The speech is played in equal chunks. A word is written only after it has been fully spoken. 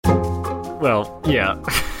Well, yeah.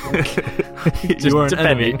 You are an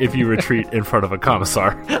enemy if you retreat in front of a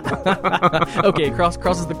commissar. Okay,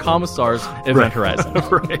 crosses the commissar's event horizon.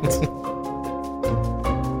 Right.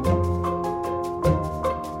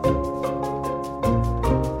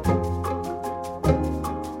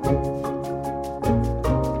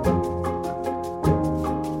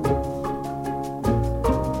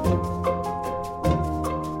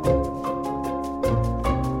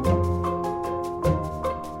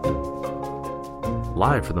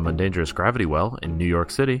 Live from the Mundangerous Gravity Well in New York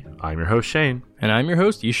City, I'm your host Shane. And I'm your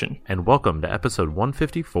host Ishan. And welcome to episode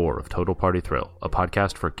 154 of Total Party Thrill, a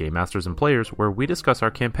podcast for game masters and players where we discuss our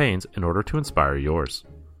campaigns in order to inspire yours.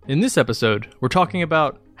 In this episode, we're talking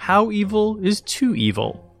about how evil is too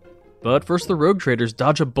evil. But first, the rogue traders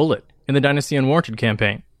dodge a bullet in the Dynasty Unwarranted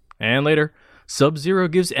campaign. And later, Sub-Zero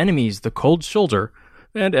gives enemies the cold shoulder,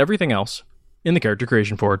 and everything else in the Character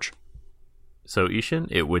Creation Forge. So, Ishan,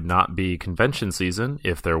 it would not be convention season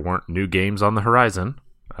if there weren't new games on the horizon.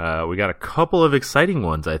 We got a couple of exciting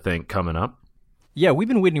ones, I think, coming up. Yeah, we've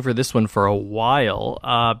been waiting for this one for a while,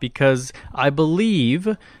 because I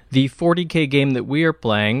believe the 40K game that we are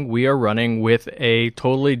playing, we are running with a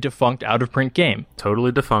totally defunct out-of-print game.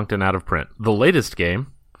 Totally defunct and out of print. The latest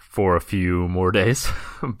game, for a few more days,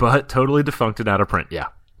 but totally defunct and out of print, yeah.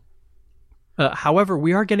 However,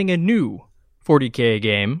 we are getting a new 40K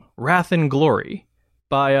game, Wrath and Glory,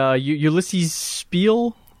 by Ulysses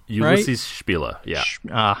Spiel, Ulysses Spiele, yeah.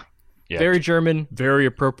 Yeah. Very German, very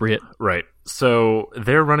appropriate. Right. So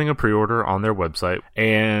they're running a pre-order on their website,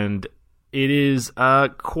 and it is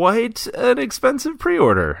quite an expensive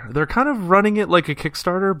pre-order. They're kind of running it like a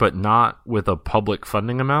Kickstarter, but not with a public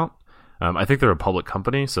funding amount. I think they're a public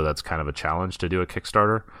company, so that's kind of a challenge to do a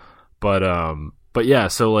Kickstarter. But yeah,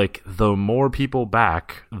 so like the more people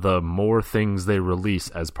back, the more things they release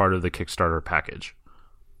as part of the Kickstarter package.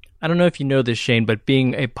 I don't know if you know this, Shane, but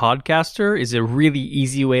being a podcaster is a really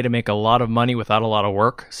easy way to make a lot of money without a lot of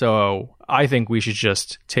work. So I think we should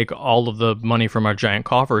just take all of the money from our giant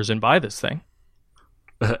coffers and buy this thing.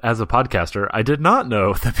 As a podcaster, I did not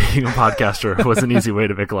know that being a podcaster was an easy way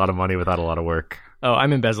to make a lot of money without a lot of work. Oh,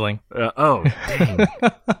 I'm embezzling. Oh, dang.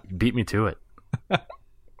 Beat me to it.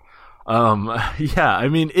 Yeah, I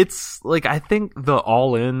mean, it's like, I think the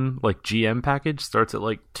all-in like GM package starts at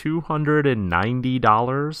like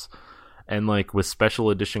 $290, and like with special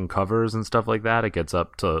edition covers and stuff like that, it gets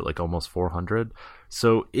up to like almost $400.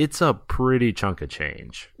 So it's a pretty chunk of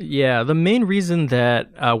change. Yeah, the main reason that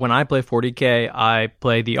when I play 40K, I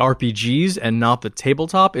play the RPGs and not the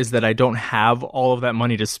tabletop is that I don't have all of that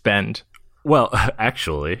money to spend. Well,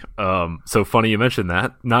 actually, so funny you mentioned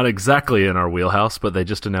that. Not exactly in our wheelhouse, but they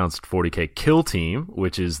just announced 40K Kill Team,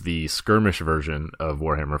 which is the skirmish version of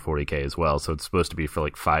Warhammer 40K as well. So it's supposed to be for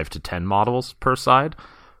like 5 to 10 models per side.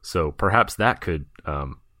 So perhaps that could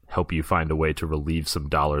help you find a way to relieve some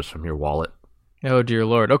dollars from your wallet. Oh, dear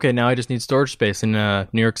Lord. Okay, now I just need storage space in a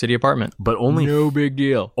New York City apartment. But only... No big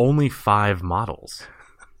deal. Only 5 models.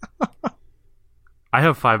 I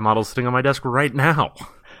have 5 models sitting on my desk right now.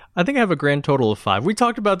 I think I have a grand total of 5. We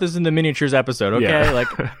talked about this in the miniatures episode, okay? Yeah. Like,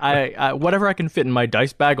 I whatever I can fit in my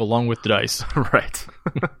dice bag along with the dice. Right.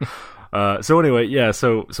 So anyway, yeah,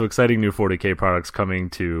 so exciting new 40K products coming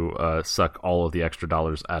to suck all of the extra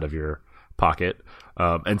dollars out of your pocket.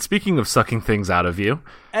 And speaking of sucking things out of you...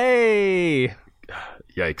 Hey!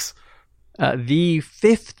 Yikes. The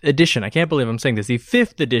 5th edition, I can't believe I'm saying this, the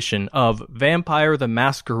 5th edition of Vampire the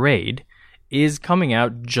Masquerade is coming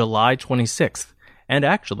out July 26th. And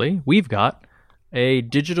actually, we've got a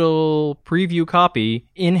digital preview copy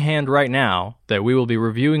in hand right now that we will be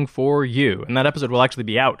reviewing for you. And that episode will actually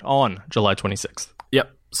be out on July 26th.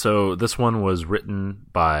 Yep. So this one was written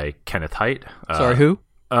by Kenneth Haidt. Sorry, who?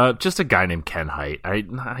 Just a guy named Ken Haidt.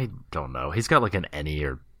 I don't know. He's got like an NE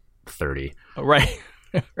or 30. Right.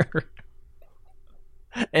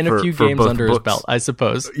 And a few games under his belt, I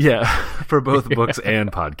suppose. Yeah, for both books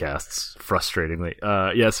and podcasts, frustratingly.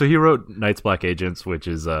 Yeah, so he wrote Night's Black Agents, which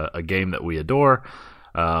is a game that we adore,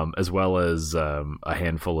 as well as a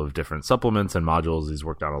handful of different supplements and modules. He's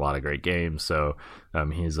worked on a lot of great games, so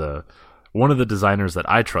he's one of the designers that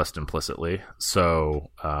I trust implicitly. So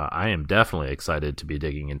I am definitely excited to be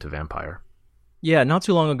digging into Vampire. Yeah, not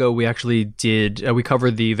too long ago, we actually did, we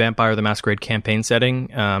covered the Vampire the Masquerade campaign setting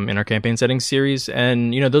in our campaign settings series.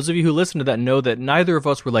 And, you know, those of you who listen to that know that neither of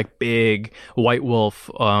us were like big White Wolf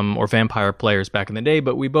or vampire players back in the day,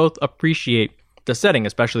 but we both appreciate the setting,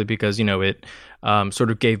 especially because, you know, it sort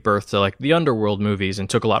of gave birth to like the Underworld movies and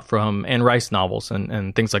took a lot from Anne Rice novels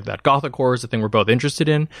and things like that. Gothic horror is the thing we're both interested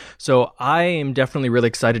in. So I am definitely really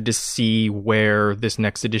excited to see where this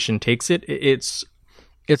next edition takes it. It's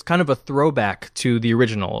It's kind of a throwback to the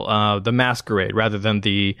original, the Masquerade, rather than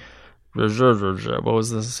the what was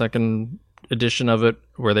the second edition of it,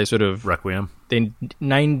 where they sort of Requiem. They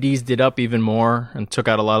 90s did up even more and took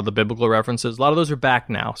out a lot of the biblical references. A lot of those are back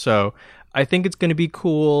now, so I think it's going to be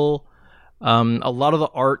cool. A lot of the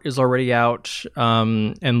art is already out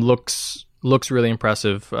and looks really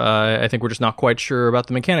impressive. I think we're just not quite sure about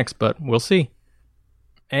the mechanics, but we'll see.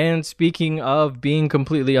 And speaking of being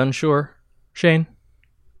completely unsure, Shane,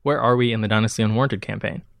 where are we in the Dynasty Unwarranted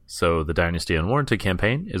campaign? So the Dynasty Unwarranted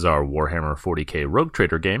campaign is our Warhammer 40k Rogue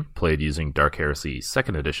Trader game, played using Dark Heresy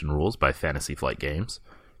 2nd Edition rules by Fantasy Flight Games.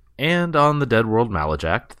 And on the Dead World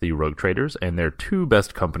Malajact, the Rogue Traders and their 2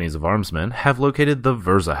 best companies of armsmen have located the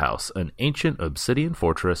Verza House, an ancient obsidian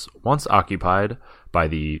fortress once occupied by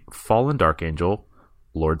the fallen Dark Angel,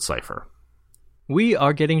 Lord Cypher. We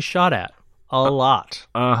are getting shot at. A lot.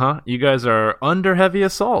 You guys are under heavy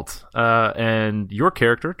assault. And your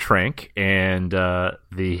character, Trank, and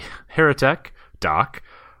the Heretic, Doc,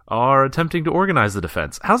 are attempting to organize the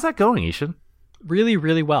defense. How's that going, Ishan? Really,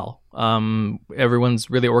 really well. Everyone's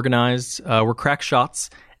really organized. We're crack shots,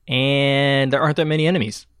 and there aren't that many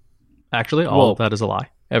enemies. Actually, all of that is a lie.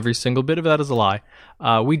 Every single bit of that is a lie.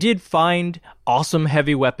 We did find awesome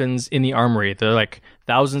heavy weapons in the armory. They're like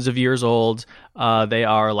thousands of years old. They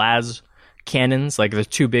are las cannons, like they're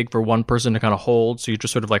too big for one person to kind of hold, so you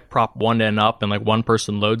just sort of like prop one end up and like one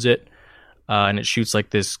person loads it, and it shoots like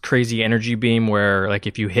this crazy energy beam where like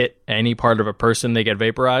if you hit any part of a person they get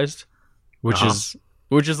vaporized, which is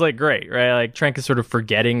like great, right? Like Trank is sort of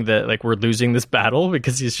forgetting that like we're losing this battle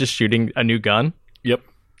because he's just shooting a new gun. Yep.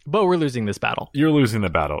 But we're losing this battle. You're losing the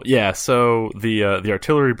battle. Yeah, so the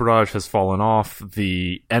artillery barrage has fallen off,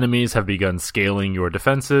 the enemies have begun scaling your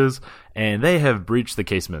defenses, and they have breached the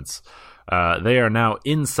casements. They are now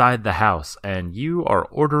inside the house, and you are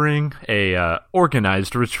ordering a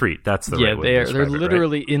organized retreat. That's the right way to describe it, they're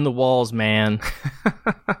literally right? in the walls, man.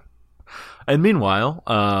 And meanwhile,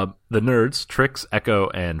 the nerds, Trix, Echo,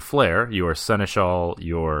 and Flare, your Seneschal,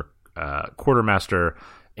 your Quartermaster,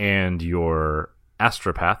 and your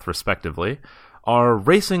Astropath, respectively, are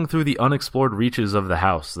racing through the unexplored reaches of the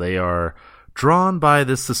house. They are drawn by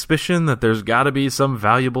this suspicion that there's got to be some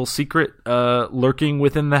valuable secret lurking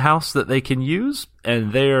within the house that they can use,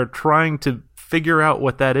 and they're trying to figure out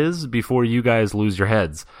what that is before you guys lose your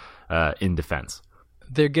heads in defense.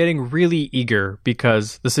 They're getting really eager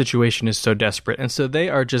because the situation is so desperate, and so they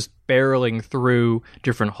are just barreling through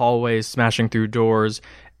different hallways, smashing through doors,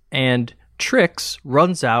 and Trix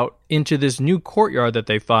runs out into this new courtyard that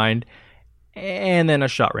they find, and then a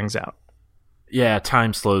shot rings out. Yeah,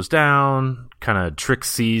 time slows down, kind of Trix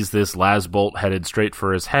sees this las bolt headed straight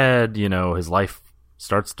for his head, his life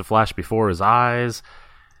starts to flash before his eyes.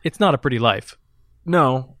 It's not a pretty life.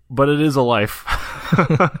 No, but it is a life.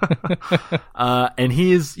 And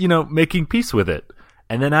he is, making peace with it.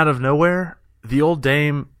 And then out of nowhere, the old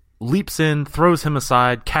dame leaps in, throws him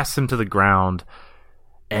aside, casts him to the ground,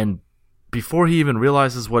 and before he even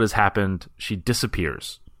realizes what has happened, she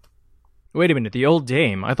disappears. Wait a minute, the old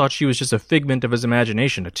dame? I thought she was just a figment of his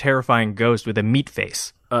imagination, a terrifying ghost with a meat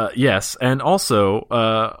face. Yes, and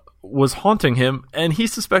also was haunting him, and he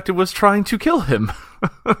suspected was trying to kill him.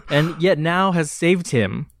 And yet now has saved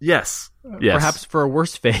him. Yes. Perhaps for a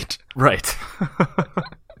worse fate. Right.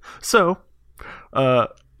 So,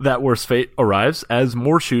 that worse fate arrives as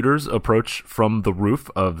more shooters approach from the roof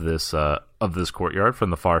of this courtyard from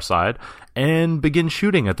the far side and begin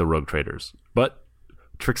shooting at the rogue traders. But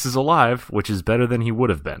Trix is alive, which is better than he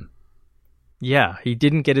would have been. Yeah, he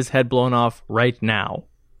didn't get his head blown off right now.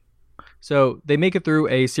 So they make it through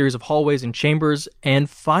a series of hallways and chambers and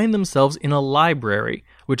find themselves in a library,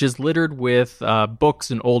 which is littered with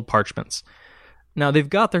books and old parchments. Now, they've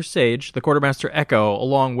got their sage, the Quartermaster Echo,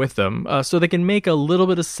 along with them, so they can make a little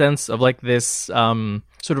bit of sense of like this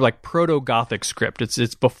sort of like proto-Gothic script.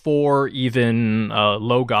 It's before even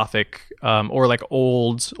low Gothic or like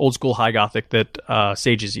old school high Gothic that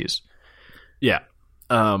sages use. Yeah.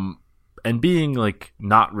 And being like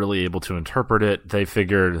not really able to interpret it, they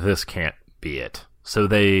figured this can't be it. So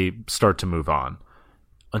they start to move on.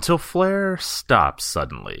 Until Flare stops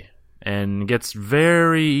suddenly and gets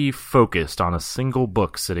very focused on a single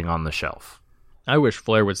book sitting on the shelf. I wish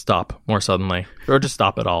Flare would stop more suddenly. Or just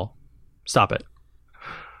stop it all. Stop it.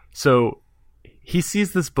 So he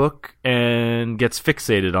sees this book and gets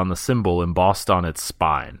fixated on the symbol embossed on its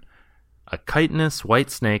spine. A chitinous white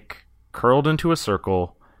snake curled into a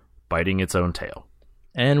circle, biting its own tail.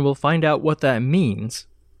 And we'll find out what that means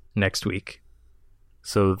next week.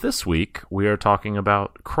 So this week, we are talking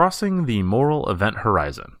about crossing the moral event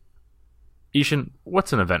horizon. Ishan,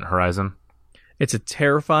 what's an event horizon? It's a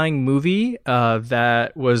terrifying movie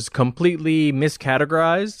that was completely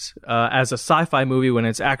miscategorized as a sci-fi movie when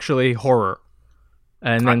it's actually horror.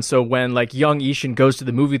 And then so when like young Ishin goes to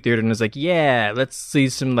the movie theater and is like, yeah, let's see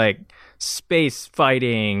some like space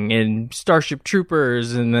fighting and Starship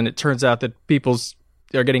Troopers, and then it turns out that people's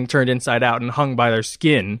are getting turned inside out and hung by their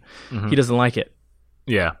skin. He doesn't like it.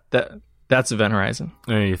 Yeah. That's Event Horizon.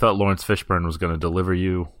 You thought Lawrence Fishburne was going to deliver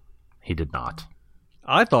you. He did not.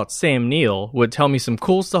 I thought Sam Neill would tell me some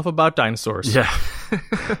cool stuff about dinosaurs. Yeah.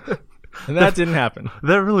 And that didn't happen.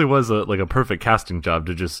 That really was a perfect casting job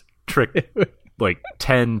to just trick like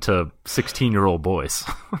 10 to 16-year-old boys.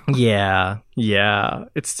 Yeah.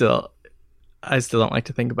 I still don't like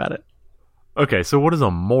to think about it. Okay, so what is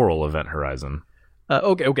a moral Event Horizon?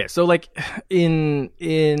 Okay. So like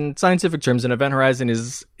in scientific terms, an Event Horizon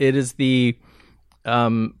is the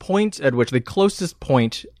point at which the closest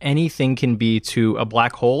point anything can be to a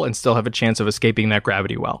black hole and still have a chance of escaping that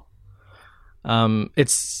gravity well.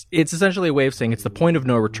 It's essentially a way of saying it's the point of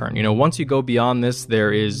no return. You know, once you go beyond this,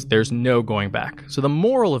 there's no going back. So the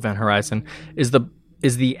moral Event Horizon is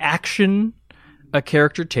the action a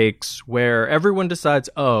character takes where everyone decides,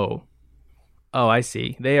 oh, I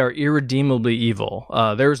see. They are irredeemably evil.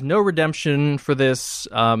 There's no redemption for this.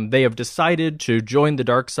 They have decided to join the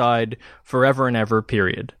dark side forever and ever,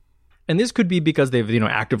 period. And this could be because they've,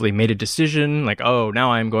 actively made a decision, like, oh,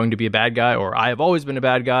 now I'm going to be a bad guy, or I have always been a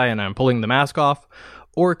bad guy and I'm pulling the mask off.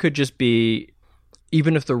 Or it could just be,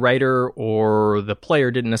 even if the writer or the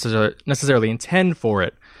player didn't necessarily intend for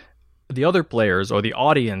it, the other players or the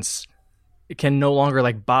audience can no longer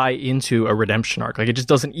like buy into a redemption arc. Like it just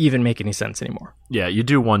doesn't even make any sense anymore. Yeah, you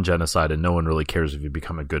do one genocide and no one really cares if you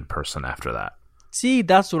become a good person after that. See,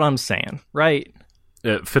 that's what I'm saying, right?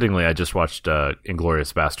 Fittingly, I just watched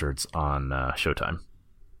Inglourious Bastards on Showtime.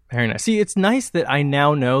 Very nice. See, it's nice that I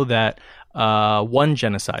now know that one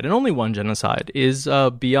genocide, and only one genocide, is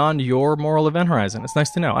beyond your moral Event Horizon. It's nice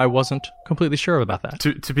to know. I wasn't completely sure about that.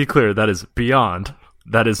 To be clear, that is beyond.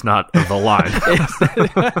 That is not the line.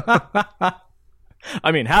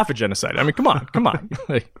 I mean, half a genocide. I mean, come on.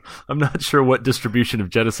 Like, I'm not sure what distribution of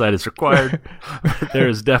genocide is required. There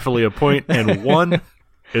is definitely a point, and one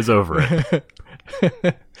is over it.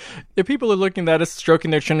 If people are looking at us,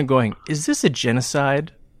 stroking their chin and going, is this a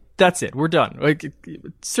genocide? That's it. We're done. Like,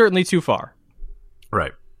 certainly too far.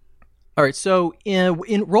 Right. All right. So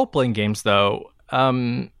in role-playing games, though,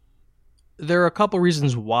 there are a couple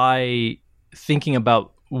reasons why thinking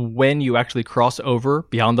about when you actually cross over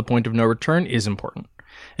beyond the point of no return is important.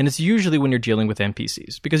 And it's usually when you're dealing with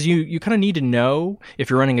NPCs, because you kind of need to know, if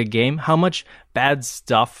you're running a game, how much bad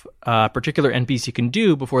stuff a particular NPC can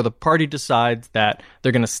do before the party decides that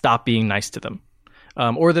they're going to stop being nice to them.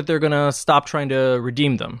 Or that they're going to stop trying to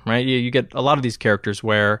redeem them, right? You get a lot of these characters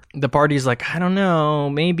where the party's like, I don't know,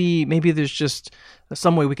 maybe there's just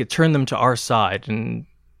some way we could turn them to our side. And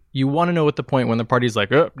you want to know at the point when the party's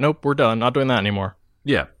like, oh, nope, we're done, not doing that anymore.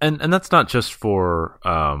 Yeah, and that's not just for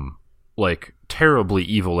like terribly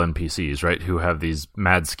evil NPCs, right? Who have these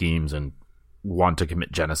mad schemes and want to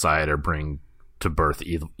commit genocide or bring to birth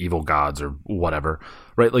evil gods or whatever,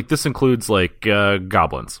 right? Like this includes like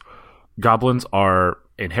goblins. Goblins are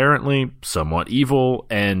inherently somewhat evil,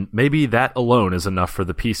 and maybe that alone is enough for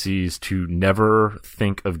the PCs to never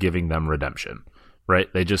think of giving them redemption,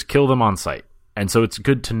 right? They just kill them on sight. And so it's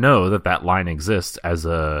good to know that line exists as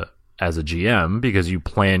a GM, because you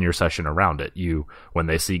plan your session around it. When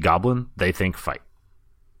they see goblin, they think fight.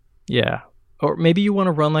 Yeah. Or maybe you want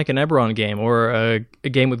to run like an Eberron game or a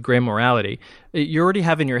game with gray morality. You already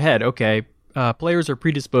have in your head, okay, players are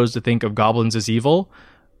predisposed to think of goblins as evil.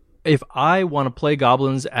 If I want to play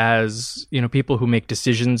goblins as, people who make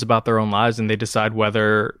decisions about their own lives and they decide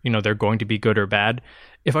whether, they're going to be good or bad,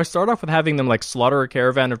 if I start off with having them like slaughter a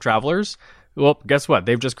caravan of travelers, well, guess what?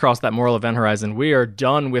 They've just crossed that moral Event Horizon. We are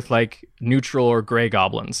done with like neutral or gray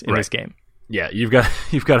goblins in this game. Yeah, you've got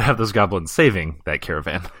to have those goblins saving that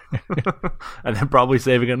caravan, and then probably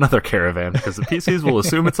saving another caravan, because the PCs will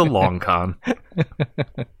assume it's a long con.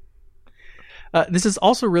 This is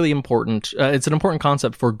also really important. It's an important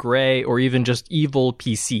concept for gray or even just evil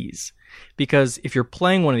PCs, because if you're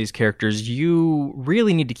playing one of these characters, you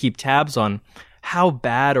really need to keep tabs on how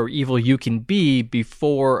bad or evil you can be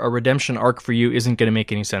before a redemption arc for you isn't going to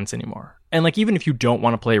make any sense anymore. And like, even if you don't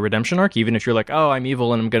want to play a redemption arc, even if you're like, oh, I'm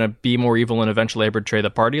evil and I'm going to be more evil and eventually I betray the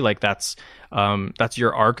party, like that's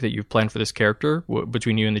your arc that you've planned for this character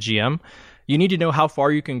between you and the GM. You need to know how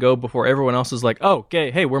far you can go before everyone else is like, oh, okay,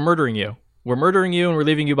 hey, we're murdering you and we're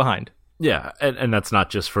leaving you behind. Yeah, and that's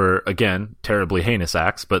not just for, again, terribly heinous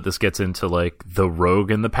acts, but this gets into, like, the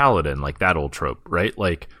rogue and the paladin, like that old trope, right?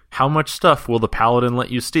 Like, how much stuff will the paladin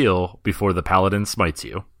let you steal before the paladin smites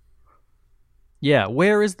you? Yeah,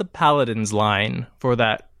 where is the paladin's line for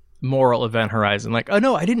that moral event horizon? Like, oh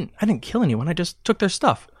no, I didn't kill anyone, I just took their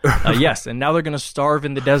stuff. Yes, and now they're going to starve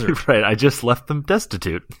in the desert. Right, I just left them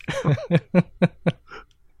destitute.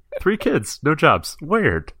 3 kids, no jobs.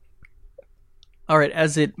 Weird. All right,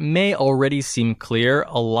 as it may already seem clear,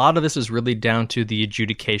 a lot of this is really down to the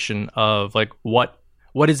adjudication of like what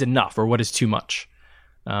is enough or what is too much.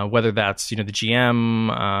 Whether that's, the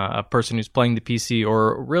GM, a person who's playing the PC,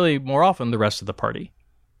 or really more often the rest of the party.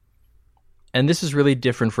 And this is really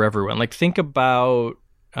different for everyone. Like, think about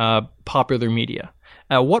popular media.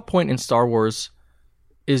 At what point in Star Wars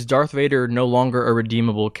is Darth Vader no longer a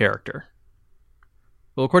redeemable character?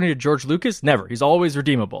 Well, according to George Lucas, never. He's always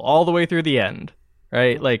redeemable, all the way through the end.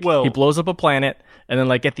 Right? Like, he blows up a planet, and then,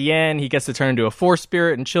 like, at the end, he gets to turn into a Force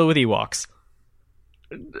spirit and chill with Ewoks.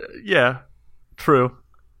 Yeah, true.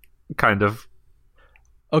 Kind of.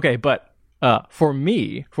 Okay, but for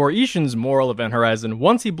me, for Ishin's moral event horizon,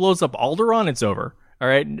 once he blows up Alderaan, it's over. All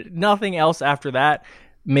right? Nothing else after that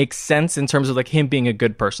makes sense in terms of, like, him being a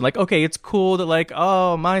good person. Like, okay, it's cool that, like,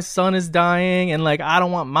 oh, my son is dying, and, like, I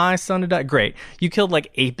don't want my son to die. Great. You killed,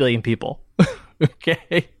 like, 8 billion people.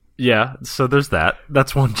 Okay? Yeah, so there's that.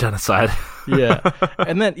 That's one genocide. Yeah.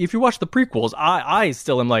 And then if you watch the prequels, I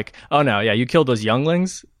still am like, oh no, yeah, you killed those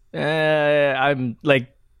younglings. I'm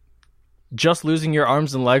like, just losing your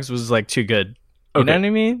arms and legs was like too good. You know what I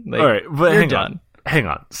mean? Like, all right, but hang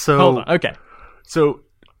on. So hold on. Okay. So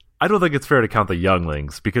I don't think it's fair to count the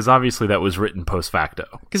younglings because obviously that was written post facto.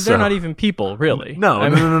 Because they're not even people, really.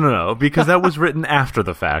 No, because that was written after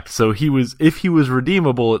the fact. So if he was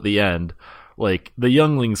redeemable at the end, like, the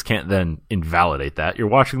younglings can't then invalidate that. You're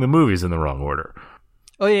watching the movies in the wrong order.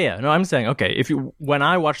 Oh, yeah. No, I'm saying, okay, when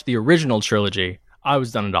I watched the original trilogy, I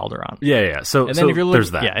was done at Alderaan. Yeah. So and then if you're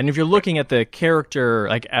there's that. Yeah, and if you're looking at the character,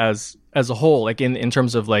 like, as a whole, like, in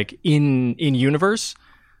terms of, like, in universe,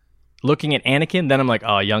 looking at Anakin, then I'm like,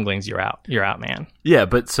 oh, younglings, you're out. You're out, man. Yeah,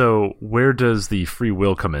 but so where does the free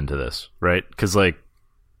will come into this, right? Because, like,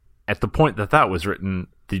 at the point that was written,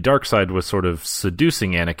 the dark side was sort of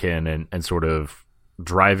seducing Anakin and sort of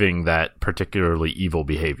driving that particularly evil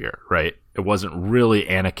behavior, right? It wasn't really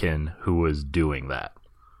Anakin who was doing that.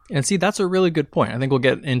 And see, that's a really good point. I think we'll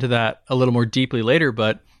get into that a little more deeply later,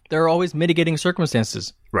 but there are always mitigating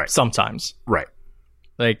circumstances. Right. Sometimes. Right.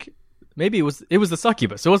 Like, maybe it was the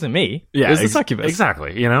succubus. It wasn't me. Yeah, it was the succubus.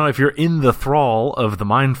 Exactly. If you're in the thrall of the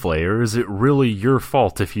mind flayer, is it really your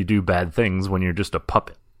fault if you do bad things when you're just a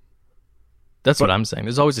puppet? That's what I'm saying.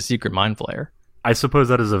 There's always a secret mind flayer. I suppose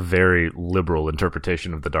that is a very liberal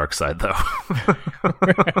interpretation of the dark side, though.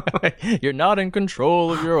 You're not in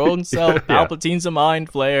control of your own self. Yeah. Palpatine's a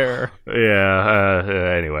mind flayer.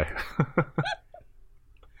 Yeah, anyway.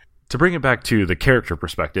 To bring it back to the character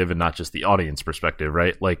perspective and not just the audience perspective,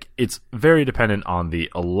 right? Like, it's very dependent on the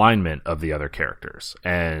alignment of the other characters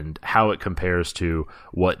and how it compares to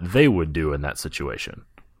what they would do in that situation.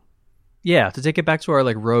 Yeah, to take it back to our,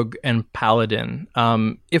 like, rogue and paladin,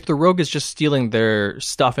 if the rogue is just stealing their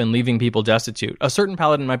stuff and leaving people destitute, a certain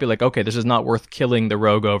paladin might be like, okay, this is not worth killing the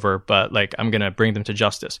rogue over, but, like, I'm going to bring them to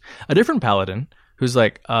justice. A different paladin who's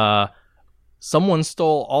like, someone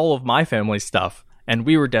stole all of my family's stuff and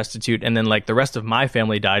we were destitute, and then, like, the rest of my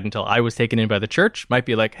family died until I was taken in by the church, might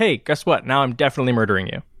be like, hey, guess what? Now I'm definitely murdering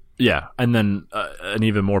you. Yeah, and then an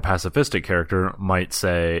even more pacifistic character might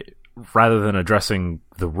say, rather than addressing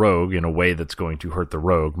the rogue in a way that's going to hurt the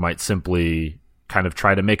rogue, might simply kind of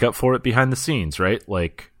try to make up for it behind the scenes, right?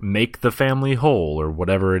 Like, make the family whole or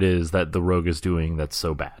whatever it is that the rogue is doing that's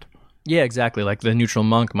so bad. Yeah, exactly. Like, the neutral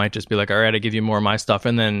monk might just be like, all right, I give you more of my stuff,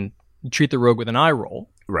 and then treat the rogue with an eye roll.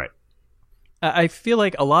 Right. I feel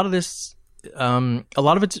like a lot of this, a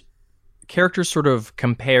lot of it's characters sort of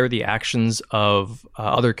compare the actions of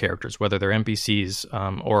other characters, whether they're NPCs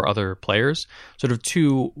or other players, sort of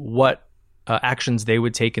to what actions they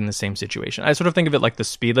would take in the same situation. I sort of think of it like the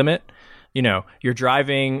speed limit. You're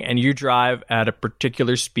driving and you drive at a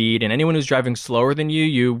particular speed, and anyone who's driving slower than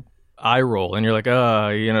you eye roll, and you're like,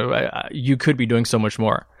 you could be doing so much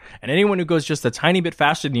more. And anyone who goes just a tiny bit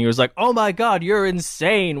faster than you is like, oh my God, you're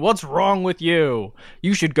insane. What's wrong with you?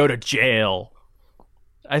 You should go to jail.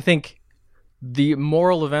 I think the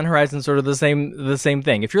moral event horizon is sort of the same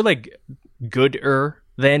thing. If you're, like, gooder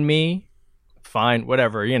than me, fine,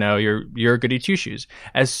 whatever, you're a goody two shoes.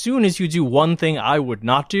 As soon as you do one thing I would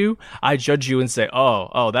not do, I judge you and say,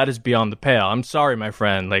 oh, that is beyond the pale. I'm sorry, my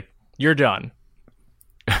friend. Like, you're done.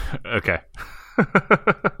 Okay.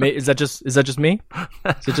 Is that just me?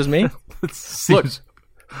 Is it just me? Look,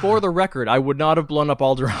 for the record, I would not have blown up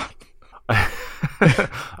Alderaan.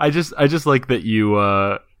 I just like that you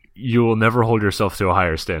will never hold yourself to a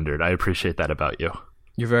higher standard. I appreciate that about you.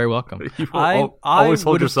 You're very welcome. You always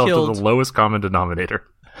hold yourself to the lowest common denominator.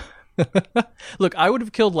 Look, I would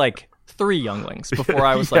have killed like 3 younglings before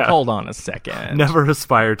I was like, hold on a second. Never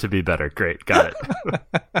aspire to be better. Great, got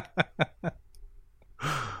it.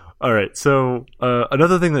 All right, so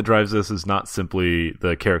another thing that drives this is not simply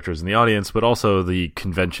the characters in the audience, but also the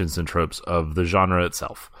conventions and tropes of the genre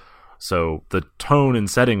itself. So the tone and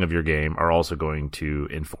setting of your game are also going to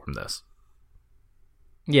inform this.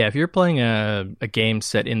 Yeah, if you're playing a game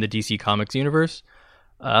set in the DC Comics universe,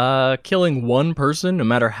 killing one person, no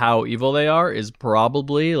matter how evil they are, is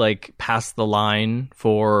probably like past the line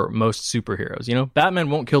for most superheroes. You know,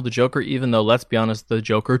 Batman won't kill the Joker, even though, let's be honest, the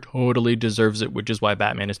Joker totally deserves it, which is why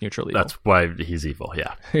Batman is neutral evil. That's why he's evil,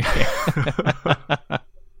 yeah.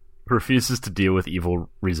 Refuses to deal with evil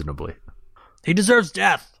reasonably. He deserves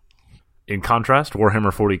death. In contrast,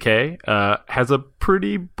 Warhammer 40k has a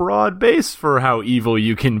pretty broad base for how evil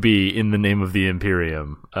you can be in the name of the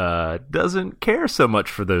Imperium. Doesn't care so much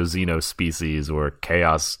for those Xeno species or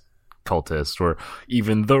chaos cultists or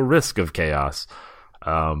even the risk of chaos.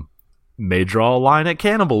 May draw a line at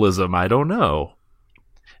cannibalism, I don't know.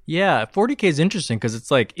 Yeah, 40k is interesting because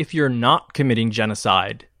it's like, if you're not committing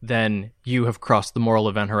genocide, then you have crossed the moral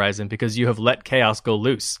event horizon because you have let chaos go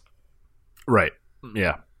loose. Right,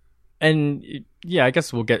 yeah. And yeah, I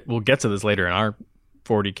guess we'll get to this later in our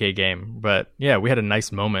 40k game, but yeah, we had a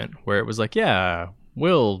nice moment where it was like, yeah,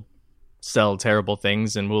 we'll sell terrible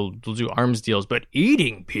things and we'll do arms deals, but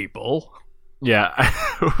eating people, yeah,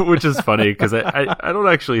 which is funny because I don't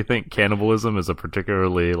actually think cannibalism is a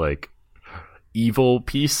particularly like evil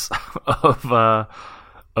piece of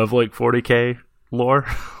like 40k lore.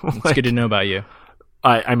 It's good to know about you.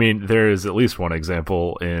 I mean, there is at least one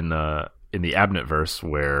example in the Abnett-verse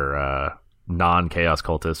where non-chaos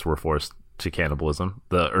cultists were forced to cannibalism.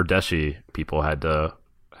 The Urdeshi people had to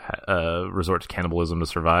resort to cannibalism to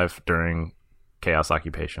survive during chaos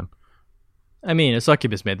occupation. I mean, a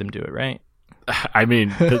succubus made them do it, right? I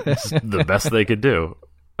mean, it's the best they could do.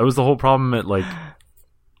 That was the whole problem at like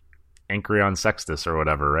Ancrion Sextus or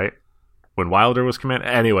whatever, right? When Wilder was commanded.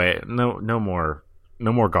 Anyway, no more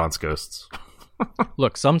Gaunt's ghosts.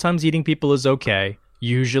 Look, sometimes eating people is okay.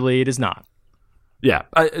 Usually it is not. Yeah,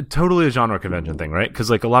 totally a genre convention thing, right? Because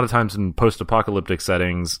like a lot of times in post-apocalyptic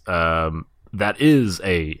settings, that is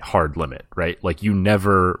a hard limit, right? Like you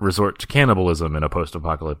never resort to cannibalism in a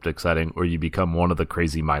post-apocalyptic setting or you become one of the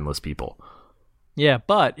crazy mindless people. Yeah,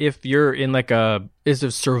 but if you're in like a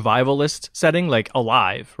survivalist setting, like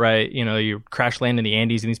Alive, right? You know, you crash land in the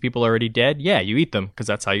Andes and these people are already dead. Yeah, you eat them because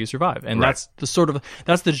that's how you survive. And right.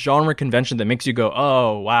 that's the genre convention that makes you go,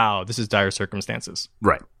 oh, wow, this is dire circumstances.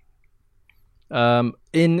 Right.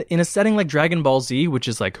 In a setting like Dragon Ball Z, which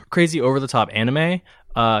is like crazy over the top anime,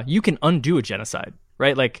 you can undo a genocide,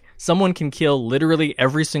 right? Like someone can kill literally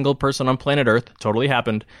every single person on planet Earth, totally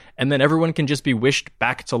happened, and then everyone can just be wished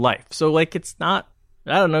back to life. So like it's not,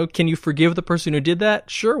 I don't know, can you forgive the person who did that?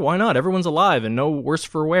 Sure, why not? Everyone's alive and no worse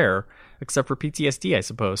for wear, except for PTSD, I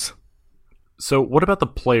suppose. So what about the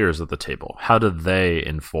players at the table? How do they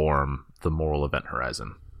inform the moral event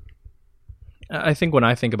horizon? I think when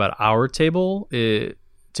I think about our table, to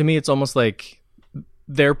me, it's almost like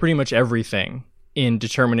they're pretty much everything in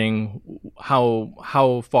determining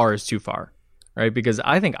how far is too far, right? Because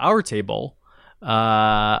I think our table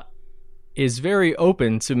is very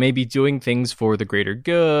open to maybe doing things for the greater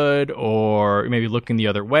good or maybe looking the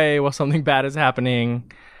other way while something bad is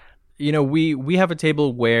happening. You know, we have a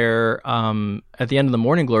table where at the end of the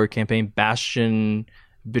Morning Glory campaign, Bastion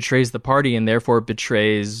betrays the party and therefore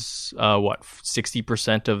betrays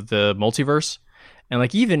 60% of the multiverse. And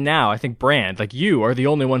like even now, I think Brand, like you are the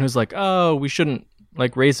only one who's like, oh, we shouldn't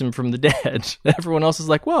like raise him from the dead. Everyone else is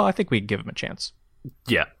like, well, I think we can give him a chance.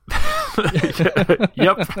 Yeah.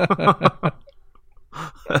 Yep.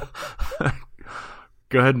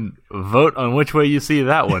 Go ahead and vote on which way you see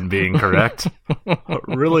that one being correct.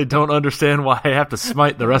 Really don't understand why I have to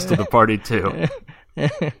smite the rest of the party too.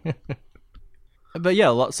 But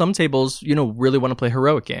yeah, some tables, you know, really want to play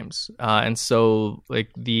heroic games. And so like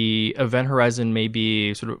the event horizon may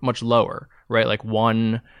be sort of much lower, right? Like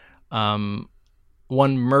one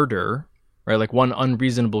murder, right? Like one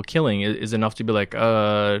unreasonable killing is enough to be like,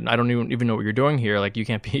 I don't even know what you're doing here. Like you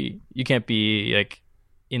can't be like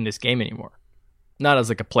in this game anymore. Not as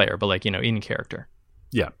like a player, but like, you know, in character.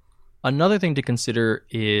 Yeah. Another thing to consider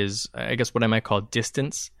is, I guess, what I might call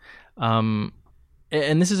distance.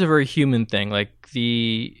 and this is a very human thing. Like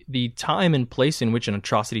the time and place in which an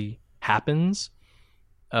atrocity happens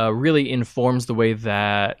really informs the way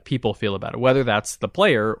that people feel about it, whether that's the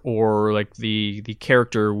player or like the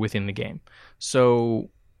character within the game. So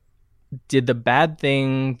did the bad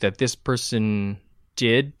thing that this person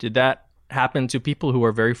did that happen to people who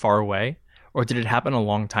are very far away, or did it happen a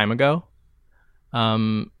long time ago?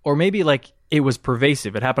 Or maybe like it was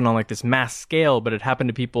pervasive. It happened on like this mass scale, but it happened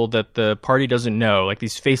to people that the party doesn't know, like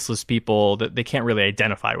these faceless people that they can't really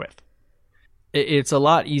identify with. It's a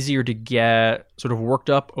lot easier to get sort of worked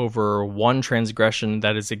up over one transgression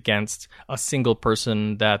that is against a single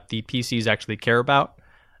person that the PCs actually care about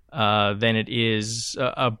than it is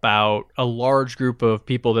about a large group of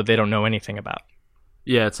people that they don't know anything about.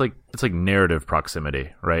 Yeah, it's like narrative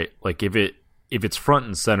proximity, right? Like if it's front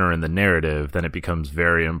and center in the narrative, then it becomes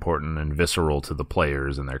very important and visceral to the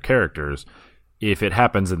players and their characters. If it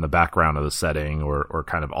happens in the background of the setting or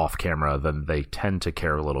kind of off camera, then they tend to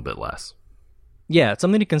care a little bit less. Yeah, it's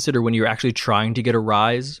something to consider when you're actually trying to get a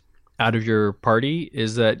rise out of your party,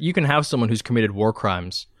 is that you can have someone who's committed war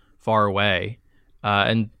crimes far away,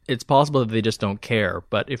 and it's possible that they just don't care.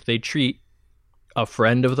 But if they treat a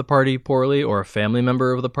friend of the party poorly, or a family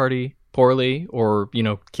member of the party poorly, or,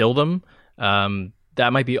 kill them,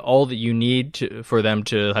 that might be all that you need for them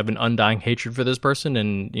to have an undying hatred for this person,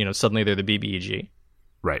 and, suddenly they're the BBEG.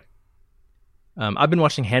 Right. I've been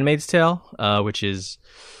watching Handmaid's Tale, which is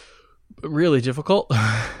really difficult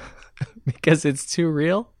because it's too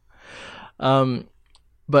real.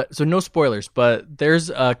 But so no spoilers, but there's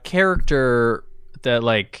a character that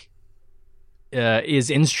is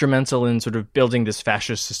instrumental in sort of building this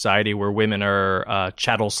fascist society where women are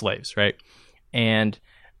chattel slaves, right? And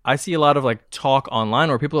I see a lot of talk online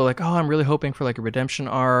where people are like, "Oh, I'm really hoping for a redemption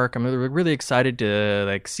arc. I'm really excited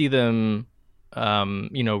to see them,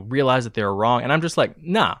 realize that they're wrong." And I'm just like,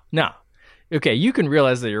 nah. Okay, you can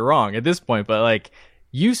realize that you're wrong at this point, but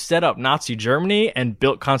you set up Nazi Germany and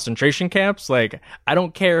built concentration camps. I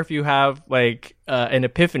don't care if you have an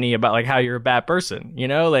epiphany about how you're a bad person.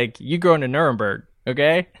 You go into Nuremberg,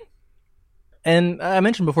 okay? And I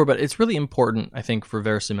mentioned before, but it's really important, I think, for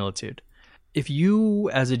verisimilitude. If you,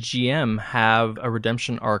 as a GM, have a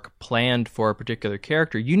redemption arc planned for a particular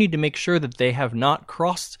character, you need to make sure that they have not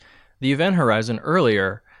crossed the event horizon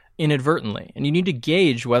earlier inadvertently. And you need to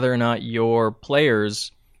gauge whether or not your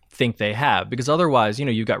players think they have. Because otherwise,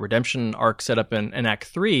 you've got redemption arc set up in Act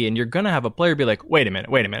 3, and you're going to have a player be like, wait a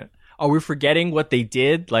minute. Are we forgetting what they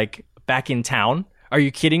did, back in town? Are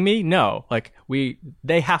you kidding me? No.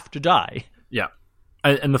 They have to die. Yeah.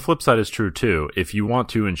 And the flip side is true, too. If you want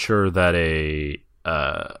to ensure that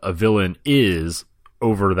a villain is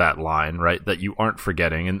over that line, right, that you aren't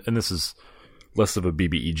forgetting, and this is less of a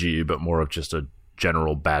BBEG, but more of just a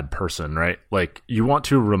general bad person, right? You want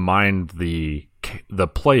to remind the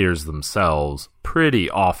players themselves pretty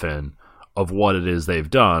often of what it is they've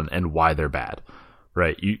done and why they're bad,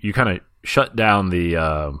 right? You kind of shut down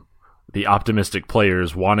the optimistic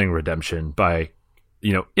players wanting redemption by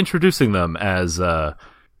introducing them as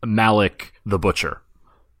Malik the Butcher.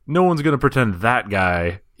 No one's going to pretend that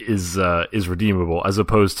guy is redeemable, as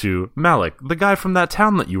opposed to Malik, the guy from that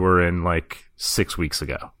town that you were in 6 weeks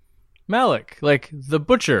ago. Malik, the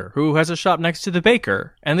butcher who has a shop next to the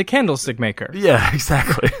baker and the candlestick maker. Yeah,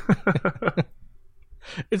 exactly.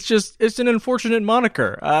 It's an unfortunate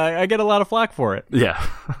moniker. I get a lot of flack for it. Yeah.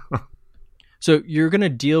 So you're going to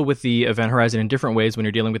deal with the event horizon in different ways when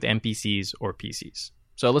you're dealing with NPCs or PCs.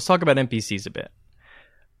 So let's talk about NPCs a bit.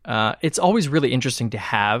 It's always really interesting to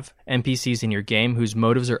have NPCs in your game whose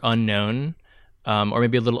motives are unknown, or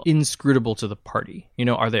maybe a little inscrutable to the party.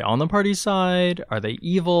 Are they on the party side? Are they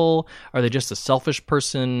evil? Are they just a selfish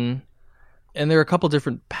person? And there are a couple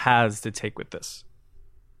different paths to take with this.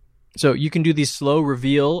 So you can do the slow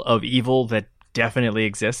reveal of evil that definitely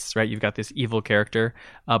exists, right? You've got this evil character,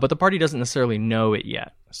 but the party doesn't necessarily know it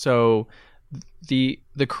yet. So the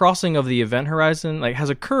crossing of the event horizon has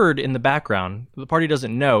occurred in the background. The party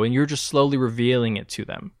doesn't know, and you're just slowly revealing it to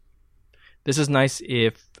them. This is nice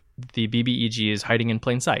if the BBEG is hiding in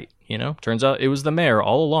plain sight. Turns out it was the mayor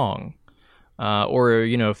all along. Or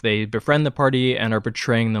if they befriend the party and are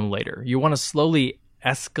betraying them later. You want to slowly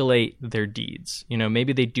escalate their deeds.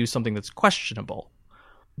 Maybe they do something that's questionable.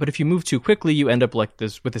 But if you move too quickly, you end up with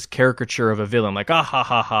this caricature of a villain, ah ha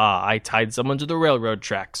ha ha, I tied someone to the railroad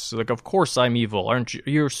tracks. Of course I'm evil, aren't you?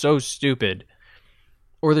 You're so stupid.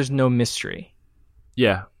 Or there's no mystery.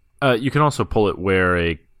 Yeah. You can also pull it where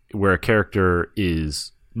a character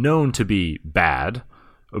is known to be bad,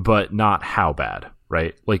 but not how bad,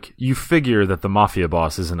 right? You figure that the mafia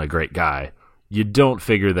boss isn't a great guy, you don't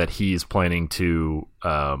figure that he's planning to,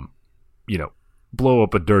 blow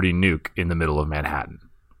up a dirty nuke in the middle of Manhattan.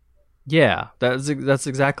 Yeah, that's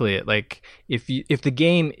exactly it. Like if the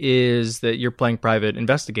game is that you're playing private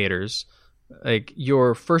investigators, like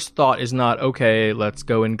your first thought is not, okay, let's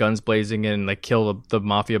go in guns blazing and like kill the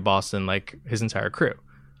mafia boss and like his entire crew.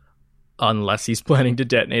 Unless he's planning to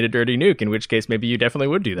detonate a dirty nuke, in which case maybe you definitely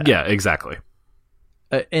would do that. Yeah, exactly.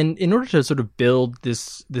 And in order to sort of build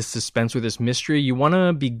this suspense or this mystery, you want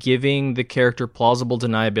to be giving the character plausible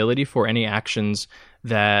deniability for any actions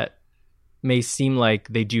that may seem like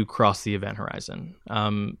they do cross the event horizon.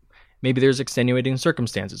 Maybe there's extenuating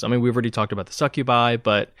circumstances. I mean, we've already talked about the succubi,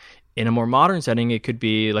 but in a more modern setting, it could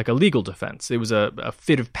be like a legal defense. It was a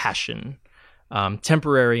fit of passion,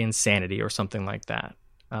 temporary insanity, or something like that.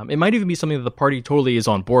 It might even be something that the party totally is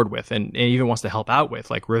on board with and even wants to help out with,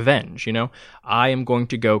 like revenge. I am going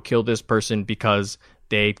to go kill this person because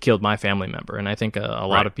they killed my family member. And I think a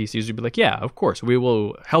lot of PCs would be like, yeah, of course, we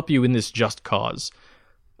will help you in this just cause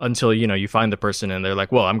until, you find the person and they're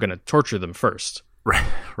like, well, I'm going to torture them first.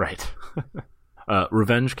 Right.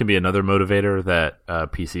 Revenge can be another motivator that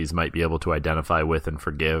PCs might be able to identify with and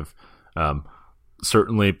forgive.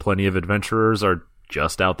 Certainly plenty of adventurers are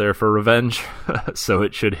just out there for revenge, so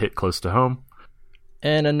it should hit close to home.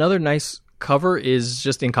 And another nice cover is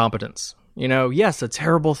just incompetence. Yes, a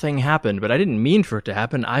terrible thing happened, but I didn't mean for it to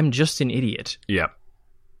happen. I'm just an idiot. Yeah.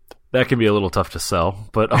 That can be a little tough to sell,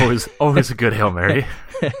 but always a good Hail Mary.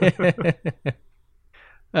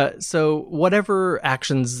 So whatever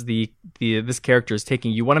actions this character is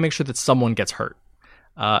taking, you want to make sure that someone gets hurt.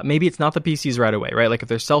 Maybe it's not the PCs right away, right? Like if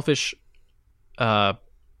they're selfish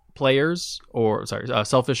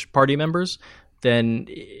selfish party members, then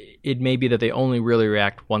it may be that they only really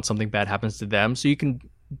react once something bad happens to them. So you can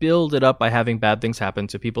build it up by having bad things happen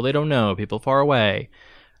to people they don't know, people far away,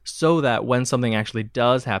 so that when something actually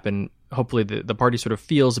does happen, hopefully the party sort of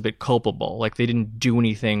feels a bit culpable, like they didn't do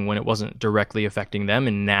anything when it wasn't directly affecting them,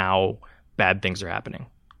 and now bad things are happening.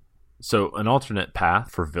 So an alternate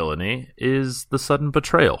path for villainy is the sudden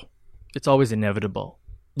betrayal. It's always inevitable.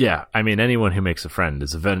 Yeah, I mean, anyone who makes a friend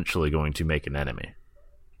is eventually going to make an enemy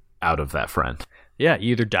out of that friend. Yeah,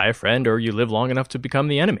 you either die a friend or you live long enough to become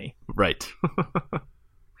the enemy. Right.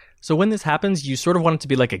 So when this happens, you sort of want it to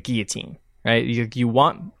be like a guillotine, right? You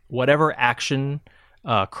want whatever action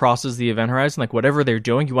crosses the event horizon, like whatever they're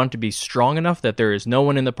doing, you want it to be strong enough that there is no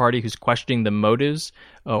one in the party who's questioning the motives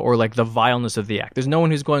or like the vileness of the act. There's no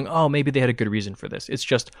one who's going, oh, maybe they had a good reason for this. It's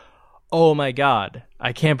just, oh my God,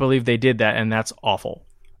 I can't believe they did that, and that's awful.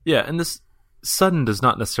 Yeah, and this sudden does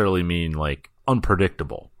not necessarily mean like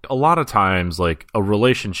unpredictable. A lot of times, like a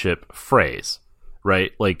relationship frays,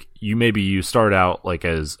 right? Like you start out like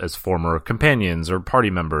as former companions or party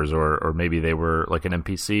members, or maybe they were like an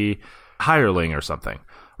NPC hireling or something,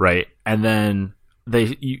 right? And then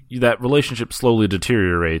that relationship slowly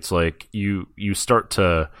deteriorates. Like you start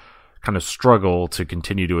to kind of struggle to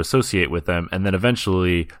continue to associate with them, and then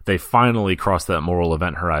eventually they finally cross that moral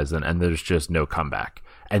event horizon, and there's just no comeback.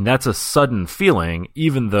 And that's a sudden feeling,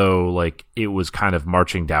 even though like it was kind of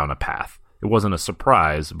marching down a path. It wasn't a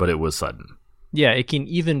surprise, but it was sudden. Yeah, it can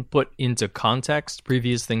even put into context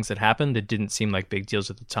previous things that happened that didn't seem like big deals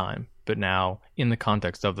at the time. But now, in the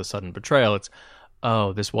context of the sudden betrayal, it's,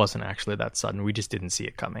 oh, this wasn't actually that sudden. We just didn't see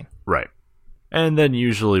it coming. Right. And then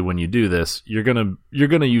usually when you do this, you're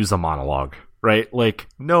gonna use a monologue, right? Like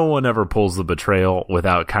no one ever pulls the betrayal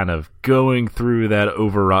without kind of going through that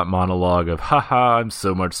overwrought monologue of, haha, I'm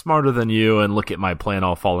so much smarter than you, and look at my plan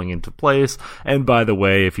all falling into place. And by the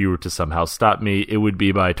way, if you were to somehow stop me, it would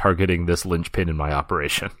be by targeting this linchpin in my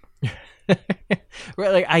operation.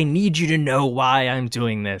 Right, like I need you to know why I'm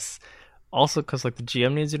doing this. Also, because like the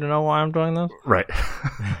GM needs you to know why I'm doing this. Right.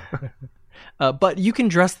 But you can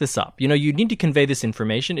dress this up. You need to convey this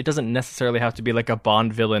information. It doesn't necessarily have to be like a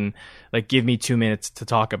Bond villain, like, give me 2 minutes to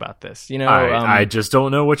talk about this. I just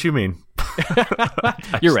don't know what you mean.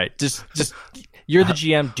 You're right. Just you're the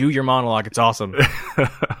GM. Do your monologue. It's awesome.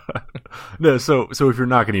 No, so if you're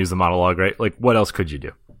not going to use the monologue, right? Like, what else could you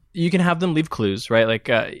do? You can have them leave clues, right? Like,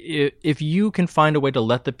 if you can find a way to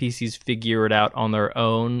let the PCs figure it out on their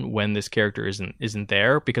own when this character isn't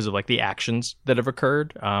there because of like the actions that have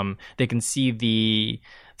occurred, they can see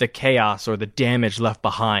the chaos or the damage left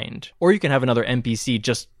behind. Or you can have another NPC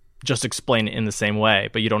just explain it in the same way,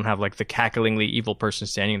 but you don't have like the cacklingly evil person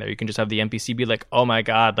standing there. You can just have the NPC be like, "Oh my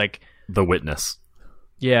God!" Like the witness.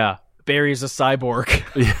 Yeah, Barry's a cyborg.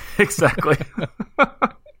 Yeah, exactly.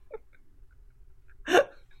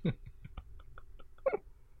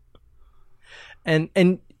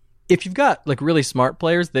 And If you've got like really smart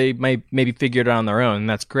players, they might maybe figure it out on their own, and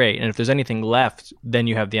that's great. And if there's anything left, then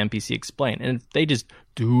you have the NPC explain. And if they just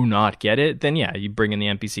do not get it, then yeah, you bring in the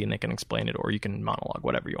NPC and they can explain it, or you can monologue,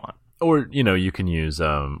 whatever you want. Or, you can use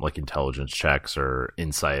like intelligence checks or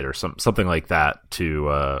insight or something like that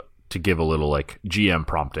to give a little like GM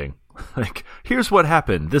prompting. Like, here's what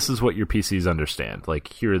happened. This is what your PCs understand.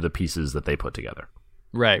 Like, here are the pieces that they put together.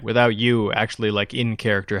 Right, without you actually like in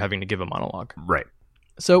character having to give a monologue. Right.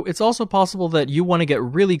 So it's also possible that you want to get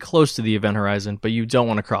really close to the event horizon, but you don't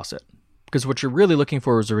want to cross it. Because what you're really looking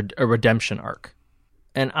for is a redemption arc.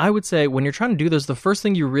 And I would say when you're trying to do this, the first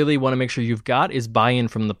thing you really want to make sure you've got is buy-in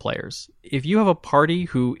from the players. If you have a party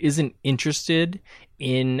who isn't interested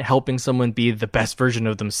in helping someone be the best version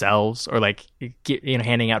of themselves or like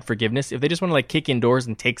handing out forgiveness, if they just want to like kick indoors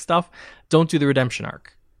and take stuff, don't do the redemption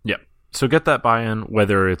arc. Yeah. So get that buy-in,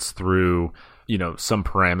 whether it's through some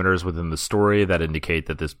parameters within the story that indicate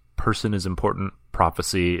that this person is important.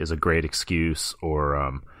 Prophecy is a great excuse,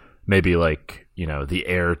 or maybe like, the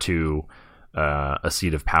heir to a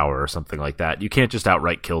seat of power or something like that. You can't just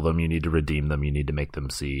outright kill them. You need to redeem them. You need to make them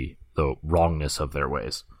see the wrongness of their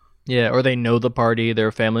ways. Yeah, or they know the party, they're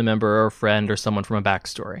a family member or a friend or someone from a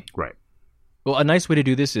backstory. Right. Well, a nice way to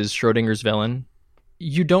do this is Schrodinger's villain.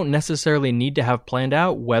 You don't necessarily need to have planned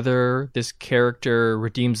out whether this character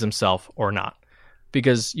redeems himself or not,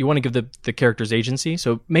 because you want to give the characters agency.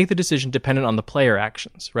 So make the decision dependent on the player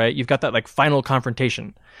actions, right? You've got that like final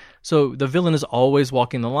confrontation. So the villain is always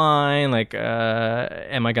walking the line, like,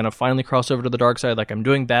 am I going to finally cross over to the dark side? Like, I'm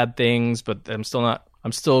doing bad things, but I'm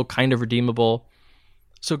still kind of redeemable.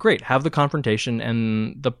 So great, have the confrontation,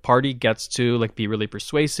 and the party gets to like be really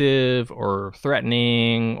persuasive or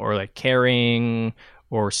threatening or like caring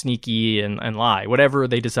or sneaky and lie, whatever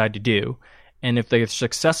they decide to do. And if they're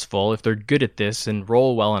successful, if they're good at this and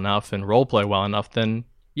roll well enough and role play well enough, then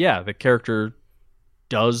yeah, the character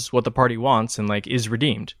does what the party wants and like is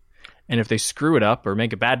redeemed. And if they screw it up or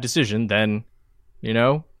make a bad decision, then,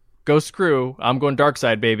 go screw. I'm going dark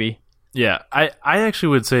side, baby. Yeah, I actually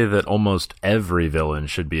would say that almost every villain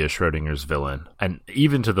should be a Schrodinger's villain, and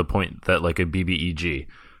even to the point that like a BBEG,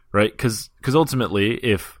 right? Because ultimately,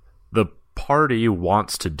 if the party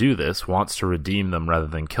wants to do this, wants to redeem them rather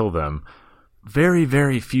than kill them, very,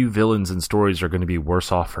 very few villains in stories are going to be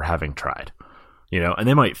worse off for having tried, and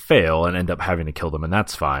they might fail and end up having to kill them, and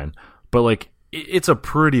that's fine. But like, it's a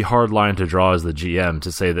pretty hard line to draw as the GM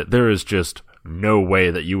to say that there is just no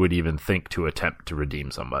way that you would even think to attempt to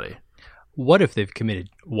redeem somebody. What if they've committed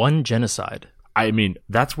one genocide? I mean,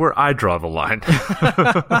 that's where I draw the line.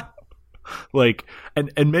 Like,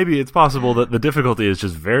 and maybe it's possible that the difficulty is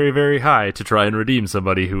just very, very high to try and redeem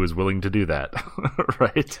somebody who is willing to do that,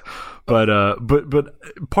 right? But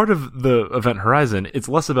part of the event horizon, it's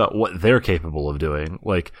less about what they're capable of doing.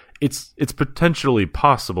 Like, it's potentially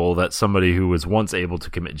possible that somebody who was once able to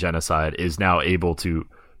commit genocide is now able to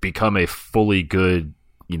become a fully good,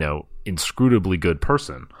 inscrutably good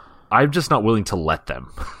person. I'm just not willing to let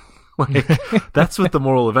them. Like, that's what the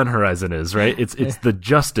moral event horizon is, right? It's the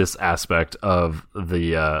justice aspect of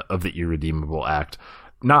the irredeemable act,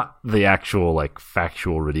 not the actual like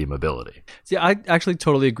factual redeemability. See, I actually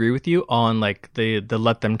totally agree with you on like the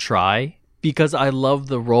let them try, because I love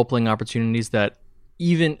the role playing opportunities that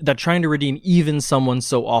trying to redeem even someone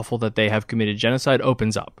so awful that they have committed genocide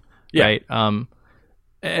opens up. Yeah. Right.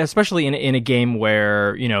 Especially in a game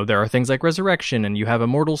where, there are things like resurrection and you have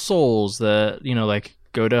immortal souls that, like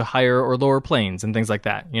go to higher or lower planes and things like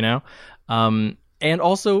that, and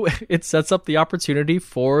also it sets up the opportunity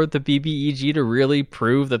for the BBEG to really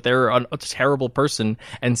prove that they're a terrible person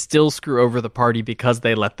and still screw over the party because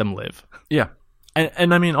they let them live. Yeah.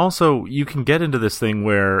 And I mean, also you can get into this thing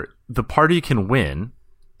where the party can win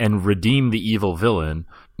and redeem the evil villain,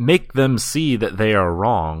 make them see that they are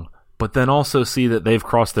wrong, but then also see that they've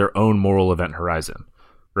crossed their own moral event horizon,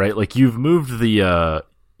 right? Like you've moved the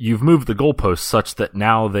goalposts such that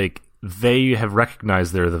now they have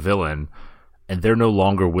recognized they're the villain, and they're no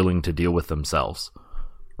longer willing to deal with themselves,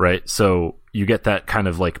 right? So you get that kind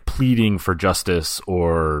of like pleading for justice,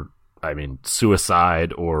 or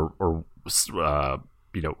suicide, or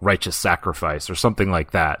righteous sacrifice, or something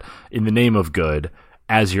like that in the name of good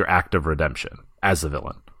as your act of redemption as a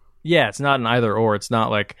villain. Yeah, it's not an either or. It's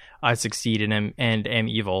not like I succeed and am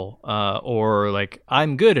evil, or like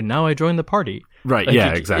I'm good and now I join the party. Right, like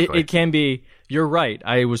yeah, exactly. It can be, you're right,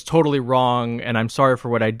 I was totally wrong and I'm sorry for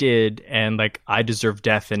what I did, and like I deserve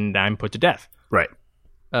death and I'm put to death. Right.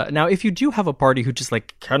 Now, if you do have a party who just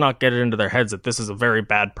like cannot get it into their heads that this is a very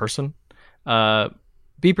bad person,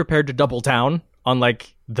 be prepared to double down on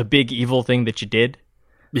like the big evil thing that you did.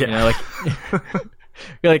 Yeah.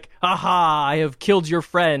 You're like, aha, I have killed your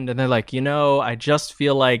friend. And they're like, I just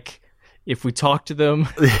feel like if we talk to them,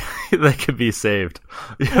 they could be saved.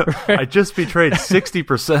 Right. I just betrayed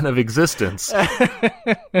 60% of existence.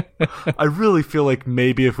 I really feel like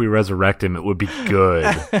maybe if we resurrect him, it would be good.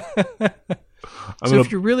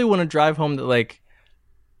 If you really want to drive home that, like,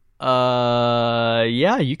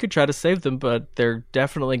 yeah, you could try to save them, but they're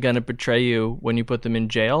definitely going to betray you when you put them in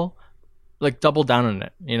jail. Like, double down on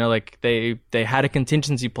it. Like, they had a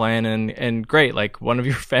contingency plan, and great, like, one of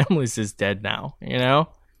your families is dead now,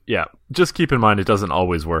 Yeah, just keep in mind it doesn't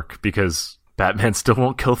always work, because Batman still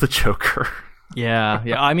won't kill the Joker. Yeah.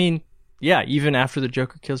 I mean, yeah, even after the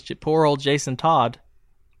Joker kills poor old Jason Todd.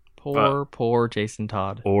 Poor Jason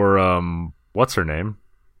Todd. Or, what's her name?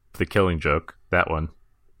 The Killing Joke. That one.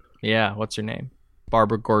 Yeah, what's her name?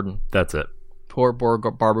 Barbara Gordon. That's it. Poor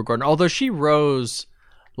Barbara Gordon. Although she rose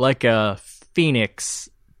like a phoenix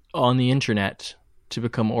on the internet to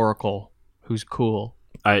become Oracle, who's cool.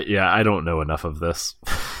 I don't know enough of this.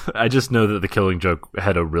 I just know that the Killing Joke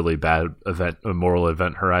had a really bad moral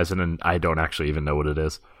event horizon, and I don't actually even know what it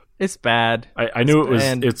is. It's bad. I knew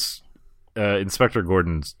it's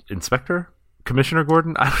Commissioner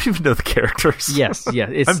Gordon? I don't even know the characters. Yes.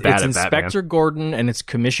 It's Inspector Batman. Gordon and it's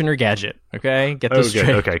Commissioner Gadget. Okay? Get this straight.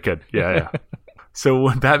 Okay, good. Yeah. So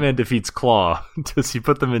when Batman defeats Claw, does he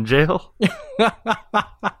put them in jail?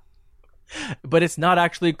 But it's not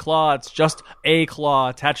actually Claw. It's just a claw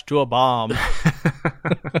attached to a bomb.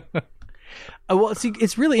 Well, see,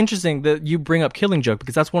 it's really interesting that you bring up Killing Joke,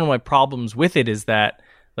 because that's one of my problems with it, is that,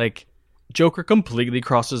 like, Joker completely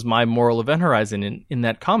crosses my moral event horizon in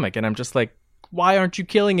that comic. And I'm just like, why aren't you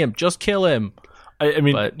killing him? Just kill him. I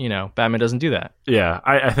mean, but, Batman doesn't do that. Yeah,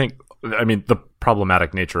 I think the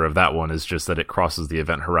problematic nature of that one is just that it crosses the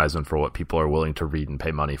event horizon for what people are willing to read and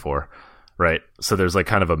pay money for, right? So there's like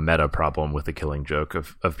kind of a meta problem with the Killing Joke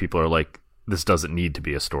of people are like, this doesn't need to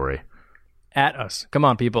be a story. At us. Come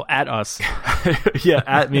on, people. At us. Yeah,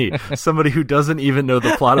 at me. Somebody who doesn't even know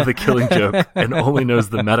the plot of the Killing Joke and only knows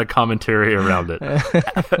the meta commentary around it.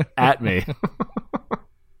 At me.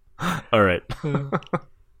 All right.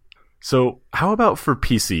 So how about for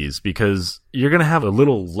PCs? Because you're going to have a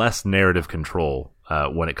little less narrative control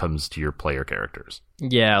when it comes to your player characters.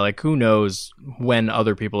 Yeah, like who knows when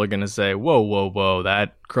other people are going to say, whoa,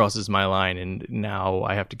 that crosses my line and now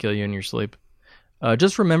I have to kill you in your sleep.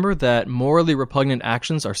 Just remember that morally repugnant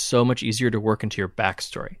actions are so much easier to work into your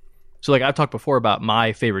backstory. So like I've talked before about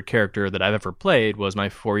my favorite character that I've ever played was my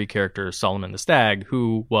 4E character Solomon the Stag,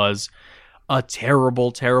 who was a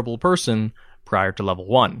terrible, terrible person prior to level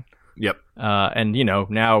 1. Yep. And,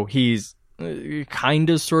 now he's kind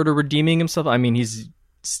of sort of redeeming himself. I mean, he's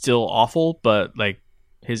still awful, but like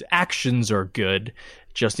his actions are good.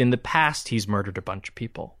 Just in the past, he's murdered a bunch of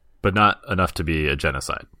people. But not enough to be a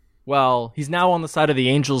genocide. Well, he's now on the side of the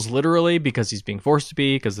angels, literally, because he's being forced to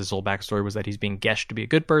be, because this whole backstory was that he's being geshed to be a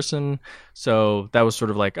good person. So that was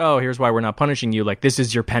sort of like, oh, here's why we're not punishing you. Like, this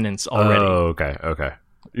is your penance already. Oh, okay.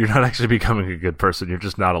 You're not actually becoming a good person. You're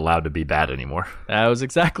just not allowed to be bad anymore. That was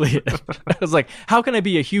exactly it. I was like, how can I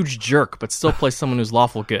be a huge jerk, but still play someone who's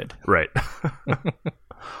lawful good? Right.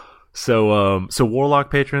 So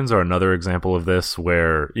Warlock patrons are another example of this,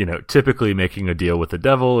 where, typically making a deal with the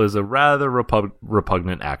devil is a rather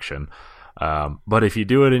repugnant action. But if you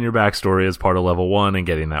do it in your backstory as part of level 1 and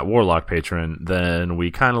getting that Warlock patron, then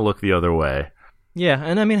we kind of look the other way. Yeah,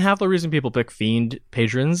 and I mean, half the reason people pick Fiend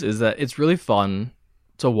patrons is that it's really fun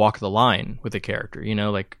to walk the line with a character.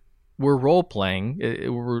 Like, we're role-playing.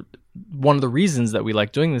 We're one of the reasons that we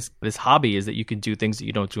like doing this hobby is that you can do things that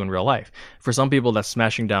you don't do in real life. For some people, that's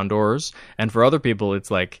smashing down doors, and for other people,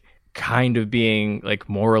 it's like kind of being like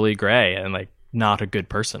morally gray and like not a good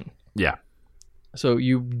person. Yeah. So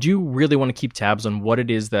you do really want to keep tabs on what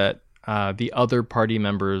it is that the other party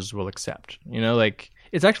members will accept. Like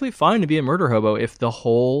it's actually fine to be a murder hobo if the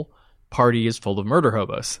whole party is full of murder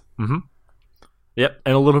hobos. Mm-hmm. Yep,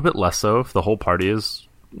 and a little bit less so if the whole party is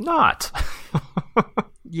not.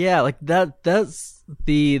 Yeah, like that's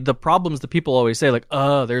the problems that people always say, like,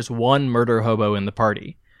 there's one murder hobo in the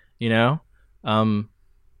party, Yeah,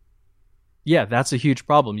 that's a huge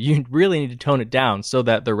problem. You really need to tone it down so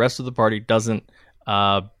that the rest of the party doesn't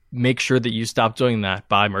make sure that you stop doing that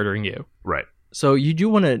by murdering you. Right. So you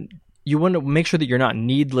want to make sure that you're not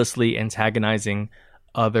needlessly antagonizing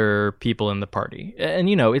other people in the party. And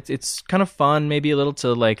it's kind of fun, maybe a little,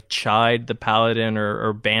 to like chide the paladin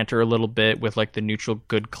or banter a little bit with like the neutral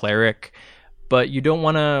good cleric, but you don't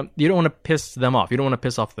want to piss them off. You don't want to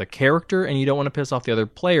piss off the character, and you don't want to piss off the other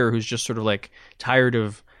player who's just sort of like tired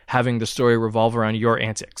of having the story revolve around your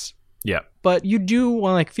antics. Yeah. But you do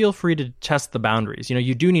want to like feel free to test the boundaries. You know,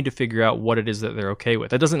 you do need to figure out what it is that they're okay with.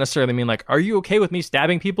 That doesn't necessarily mean like, are you okay with me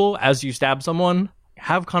stabbing people as you stab someone?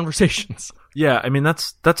 Have conversations. Yeah, I mean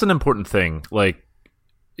that's an important thing, like,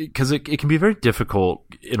 because it can be very difficult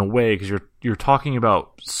in a way because you're talking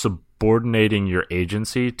about subordinating your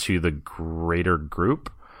agency to the greater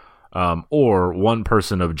group, or one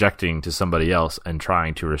person objecting to somebody else and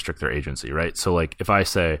trying to restrict their agency, right? So like if I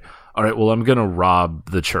say, all right, well, I'm going to rob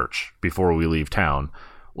the church before we leave town,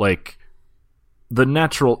 like the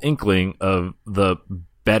natural inkling of the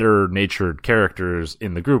better natured characters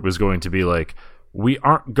in the group is going to be like, we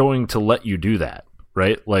aren't going to let you do that,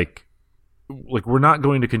 right? Like we're not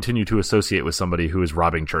going to continue to associate with somebody who is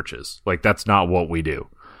robbing churches. Like that's not what we do.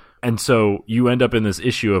 And so you end up in this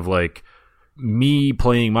issue of like, me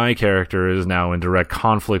playing my character is now in direct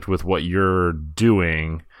conflict with what you're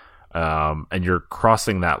doing, and you're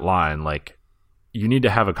crossing that line. Like you need to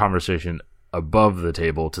have a conversation above the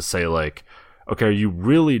table to say like, okay, are you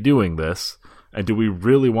really doing this? And do we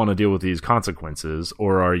really want to deal with these consequences?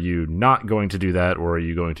 Or are you not going to do that? Or are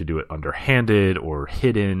you going to do it underhanded or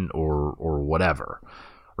hidden or whatever?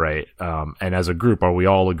 Right. And as a group, are we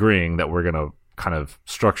all agreeing that we're going to kind of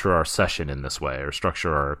structure our session in this way or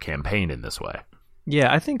structure our campaign in this way?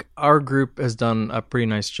 Yeah, I think our group has done a pretty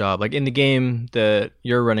nice job. Like in the game that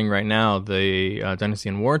you're running right now, the Dynasty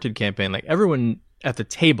Unwarranted campaign, like everyone at the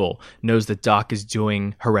table knows that Doc is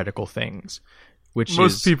doing heretical things. Which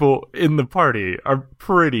most people in the party are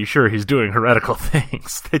pretty sure he's doing heretical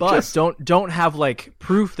things. They but just don't have like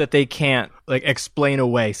proof that they can't like explain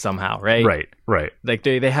away somehow, right? Right. Like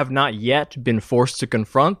they have not yet been forced to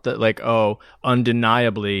confront that. Like, oh,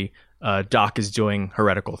 undeniably, Doc is doing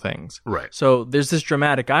heretical things. Right. So there's this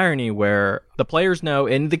dramatic irony where the players know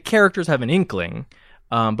and the characters have an inkling,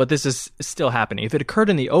 but this is still happening. If it occurred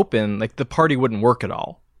in the open, like the party wouldn't work at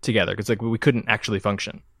all together because like we couldn't actually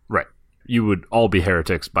function. Right. You would all be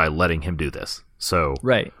heretics by letting him do this. So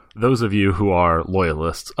right. Those of you who are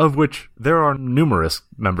loyalists, of which there are numerous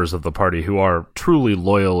members of the party who are truly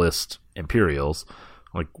loyalist Imperials,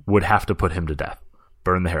 like would have to put him to death.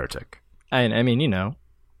 Burn the heretic. And I mean, you know,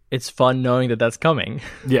 it's fun knowing that that's coming.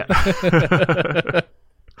 Yeah.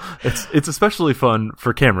 It's especially fun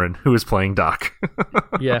for Cameron, who is playing Doc.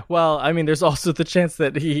 Yeah, well, I mean, there's also the chance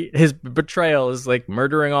that his betrayal is like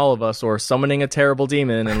murdering all of us or summoning a terrible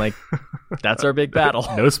demon, and like that's our big battle.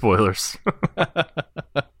 No spoilers.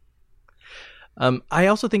 I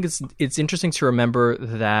also think it's interesting to remember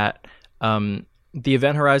that the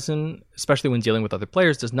event horizon, especially when dealing with other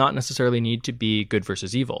players, does not necessarily need to be good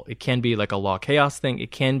versus evil. It can be like a law chaos thing. It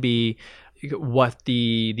can be what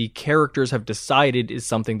the characters have decided is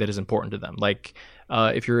something that is important to them. Like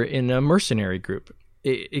if you're in a mercenary group,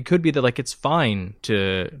 it could be that like it's fine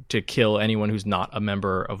to kill anyone who's not a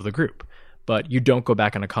member of the group, but you don't go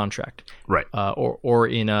back on a contract. Right. Or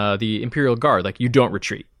in the Imperial Guard, like you don't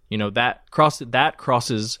retreat. You know, that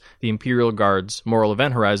crosses the Imperial Guard's moral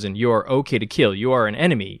event horizon. You are okay to kill. You are an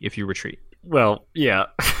enemy if you retreat. Well, yeah.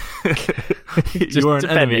 You are an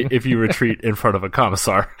enemy if you retreat in front of a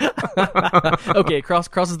commissar. Okay, it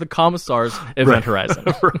crosses the commissar's event horizon.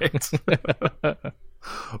 Right.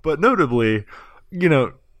 But notably, you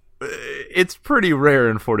know, it's pretty rare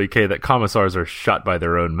in 40K that commissars are shot by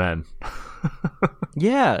their own men.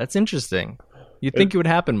 Yeah, that's interesting. You'd think it would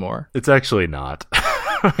happen more. It's actually not.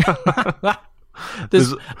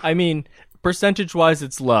 I mean, percentage-wise,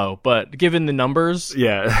 it's low, but given the numbers...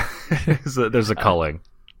 Yeah, there's a culling.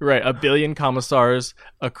 Right, 1 billion commissars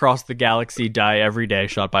across the galaxy die every day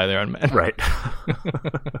shot by their own men. Right.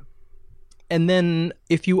 And then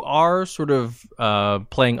if you are sort of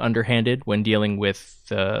playing underhanded when dealing with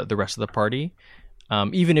the rest of the party,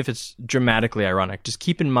 even if it's dramatically ironic, just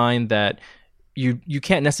keep in mind that you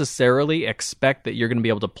can't necessarily expect that you're going to be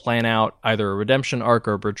able to plan out either a redemption arc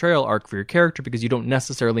or a betrayal arc for your character because you don't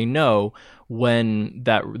necessarily know when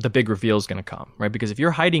the big reveal is going to come, right? Because if you're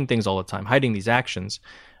hiding things all the time, hiding these actions,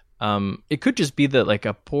 it could just be that like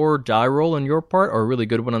a poor die roll on your part or a really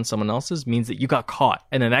good one on someone else's means that you got caught,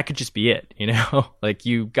 and then that could just be it, you know? Like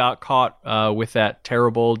you got caught with that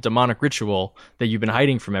terrible demonic ritual that you've been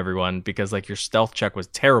hiding from everyone because like your stealth check was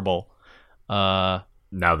terrible. Now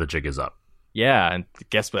the jig is up. Yeah, and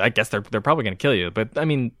I guess they're probably going to kill you. But I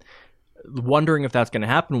mean, wondering if that's going to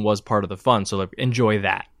happen was part of the fun. So like, enjoy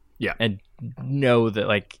that. Yeah, and know that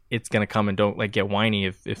like it's going to come, and don't like get whiny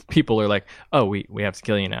if people are like, oh, we have to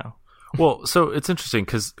kill you now. Well, so it's interesting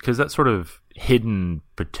because that sort of hidden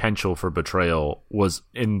potential for betrayal was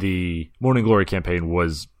in the Morning Glory campaign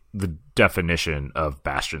was the definition of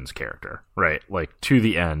Bastion's character, right? Like to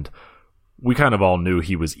the end, we kind of all knew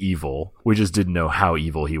he was evil. We just didn't know how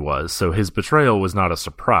evil he was. So his betrayal was not a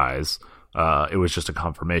surprise. It was just a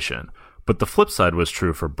confirmation. But the flip side was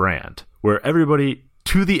true for Brand, where everybody,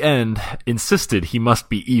 to the end, insisted he must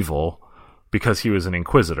be evil because he was an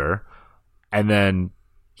Inquisitor, and then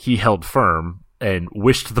he held firm and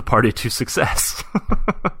wished the party to success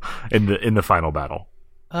in the final battle.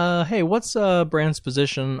 Hey, what's Brand's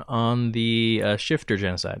position on the Shifter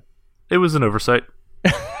genocide? It was an oversight.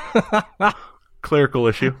 Clerical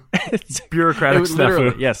issue. Bureaucratic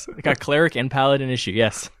snafu. Yes, it got cleric and paladin issue,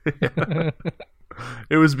 yes.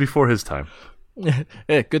 It was before his time.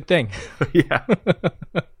 Good thing. Yeah.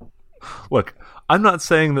 Look, I'm not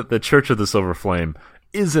saying that the Church of the Silver Flame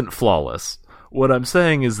isn't flawless. What I'm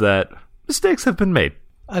saying is that mistakes have been made.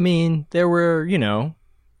 I mean, there were,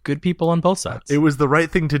 good people on both sides. It was the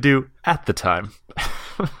right thing to do at the time.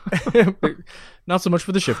 Not so much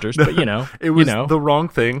for the shifters, but it was the wrong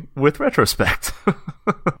thing with retrospect.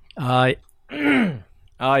 Yes,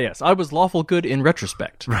 I was lawful good in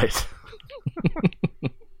retrospect. Right.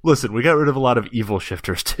 Listen, we got rid of a lot of evil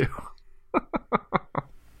shifters too.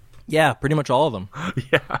 Yeah, pretty much all of them.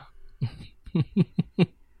 Yeah.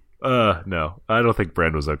 No, I don't think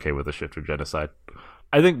Brand was okay with the shifter genocide.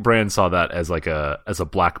 I think Brand saw that as like a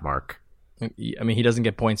black mark. I mean, he doesn't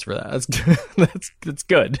get points for that. That's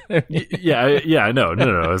good. Yeah. No.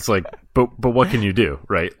 It's like, but what can you do,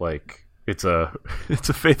 right? Like, it's a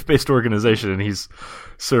faith-based organization, and he's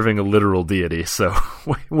serving a literal deity. So,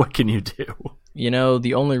 what can you do?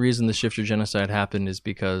 The only reason the shifter genocide happened is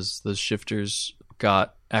because the shifters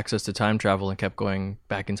got access to time travel and kept going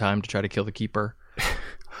back in time to try to kill the Keeper.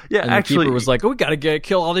 Yeah, and actually, the Keeper was like, we got to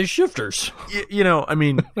kill all these shifters. I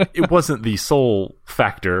mean, it wasn't the sole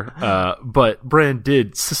factor, but Brand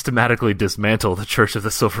did systematically dismantle the Church of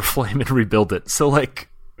the Silver Flame and rebuild it. So, like,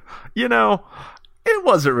 it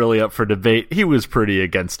wasn't really up for debate. He was pretty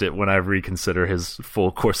against it when I reconsider his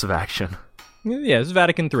full course of action. Yeah, it was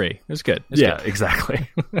Vatican III. It was good. Good. Exactly.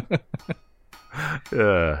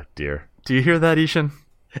 Dear. Do you hear that, Ishan?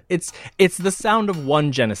 It's the sound of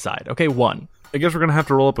one genocide. Okay, one. I guess we're going to have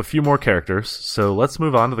to roll up a few more characters, so let's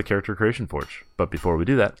move on to the Character Creation Forge. But before we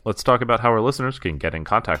do that, let's talk about how our listeners can get in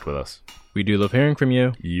contact with us. We do love hearing from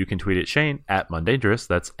you. You can tweet at Shane at Mundangerous,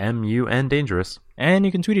 that's MUN Dangerous. And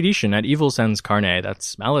you can tweet at Ishan at Evil Sens Carne,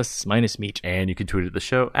 that's malice minus meat. And you can tweet at the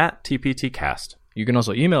show at TPTcast. You can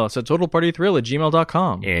also email us at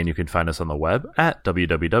totalpartythrill@gmail.com. And you can find us on the web at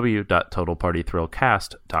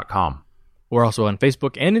www.totalpartythrillcast.com. We're also on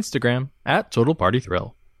Facebook and Instagram at Total Party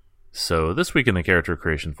Thrill. So this week in the Character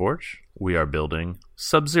Creation Forge, we are building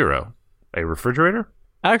Sub-Zero, a refrigerator.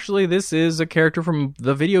 Actually, this is a character from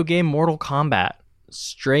the video game Mortal Kombat.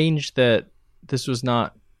 Strange that this was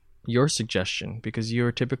not your suggestion, because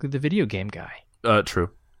you're typically the video game guy. True.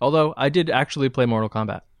 Although, I did actually play Mortal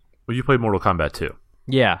Kombat. Well, you played Mortal Kombat 2.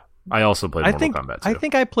 Yeah. I also played Mortal Kombat 2. I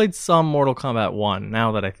think I played some Mortal Kombat 1,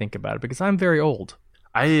 now that I think about it, because I'm very old.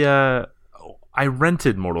 I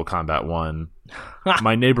rented Mortal Kombat 1.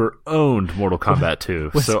 My neighbor owned Mortal Kombat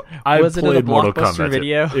 2, so I played Mortal Kombat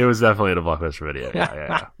video? 2. It was definitely at a Blockbuster video.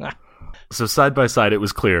 Yeah. So side by side, it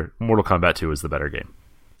was clear Mortal Kombat 2 was the better game.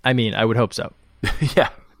 I mean, I would hope so. Yeah.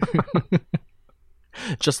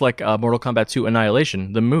 Just like Mortal Kombat 2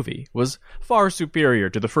 Annihilation, the movie, was far superior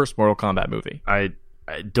to the first Mortal Kombat movie. I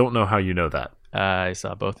don't know how you know that. I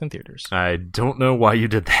saw both in theaters. I don't know why you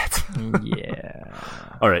did that. Yeah.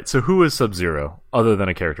 All right, so who is Sub-Zero, other than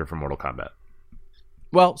a character from Mortal Kombat?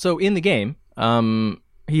 Well, so in the game,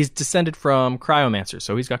 he's descended from Cryomancer,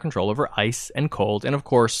 so he's got control over ice and cold, and of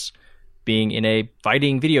course, being in a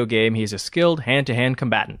fighting video game, he's a skilled hand-to-hand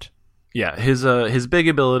combatant. Yeah, his big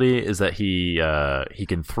ability is that he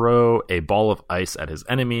can throw a ball of ice at his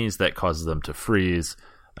enemies that causes them to freeze,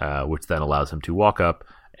 which then allows him to walk up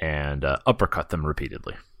and uppercut them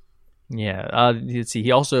repeatedly. Yeah, let's see.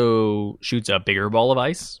 He also shoots a bigger ball of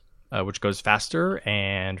ice, which goes faster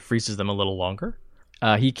and freezes them a little longer.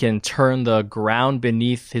 He can turn the ground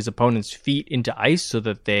beneath his opponent's feet into ice so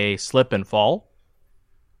that they slip and fall.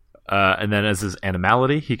 And then as his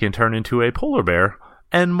animality, he can turn into a polar bear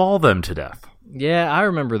and maul them to death. Yeah, I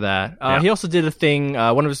remember that. He also did a thing,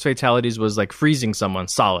 one of his fatalities was like freezing someone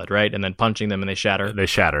solid, right? And then punching them and they shatter. They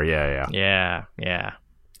shatter, yeah. Yeah.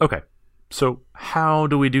 Okay, so how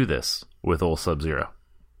do we do this with old Sub-Zero?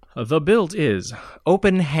 The build is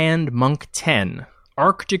Open Hand Monk 10,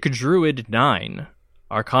 Arctic Druid 9,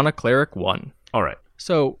 Arcana Cleric 1. All right.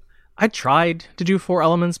 So I tried to do 4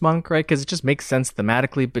 elements monk, right? Because it just makes sense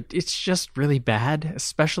thematically, but it's just really bad,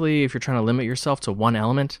 especially if you're trying to limit yourself to one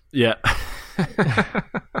element. Yeah.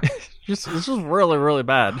 It's just really, really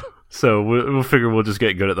bad. So we'll figure we'll just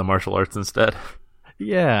get good at the martial arts instead.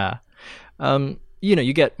 Yeah.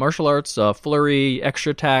 You get martial arts, flurry,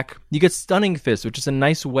 extra attack. You get stunning fist, which is a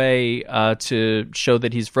nice way to show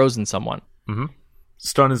that he's frozen someone. Mm-hmm.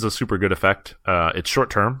 Stun is a super good effect. It's short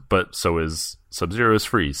term, but so is Sub-Zero's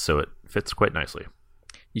freeze, so it fits quite nicely.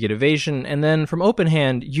 You get evasion, and then from open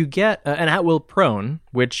hand, you get an at-will prone,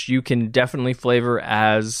 which you can definitely flavor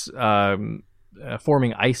as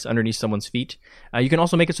forming ice underneath someone's feet. You can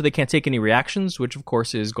also make it so they can't take any reactions, which of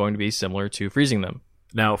course is going to be similar to freezing them.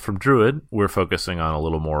 Now, from Druid, we're focusing on a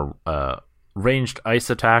little more ranged ice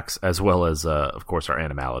attacks, as well as, of course, our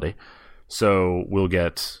animality. So we'll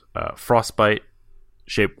get Frostbite,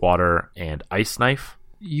 Shape Water, and Ice Knife.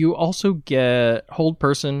 You also get Hold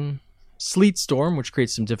Person, Sleet Storm, which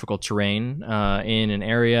creates some difficult terrain in an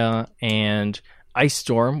area, and Ice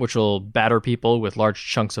Storm, which will batter people with large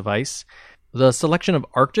chunks of ice. The selection of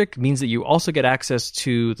Arctic means that you also get access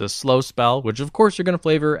to the Slow spell, which of course you're going to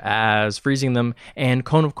flavor as freezing them, and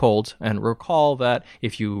Cone of Cold. And recall that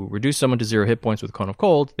if you reduce someone to 0 hit points with Cone of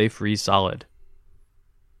Cold, they freeze solid.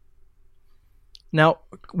 Now,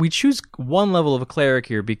 we choose one level of a cleric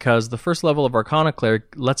here because the first level of Arcana Cleric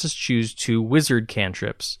lets us choose 2 wizard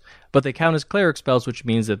cantrips, but they count as cleric spells, which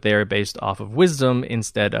means that they are based off of wisdom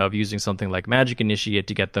instead of using something like Magic Initiate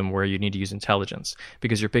to get them where you need to use intelligence,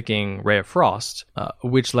 because you're picking Ray of Frost,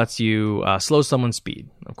 which lets you slow someone's speed.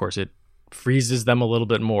 Of course, it freezes them a little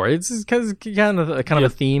bit more. It's kind of a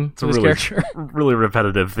theme to this character. Really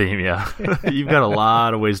repetitive theme, yeah. You've got a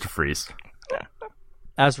lot of ways to freeze.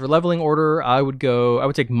 As for leveling order, I would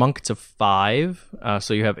take Monk to 5,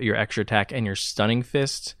 so you have your extra attack and your stunning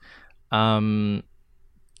fist. Go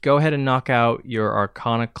ahead and knock out your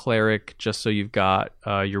Arcana Cleric just so you've got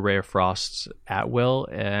your Ray of Frost at will,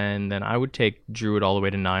 and then I would take Druid all the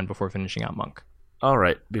way to 9 before finishing out Monk. All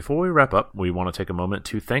right, before we wrap up, we want to take a moment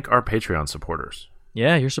to thank our Patreon supporters.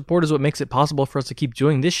 Yeah, your support is what makes it possible for us to keep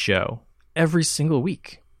doing this show every single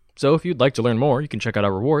week. So if you'd like to learn more, you can check out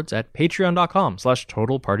our rewards at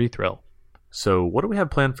patreon.com/totalpartythrill. So what do we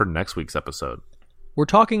have planned for next week's episode? We're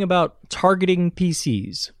talking about targeting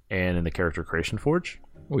PCs. And in the Character Creation Forge?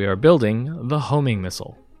 We are building the homing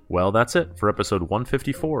missile. Well, that's it for episode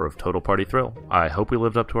 154 of Total Party Thrill. I hope we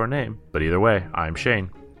lived up to our name, but either way, I'm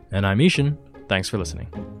Shane. And I'm Ishan. Thanks for listening.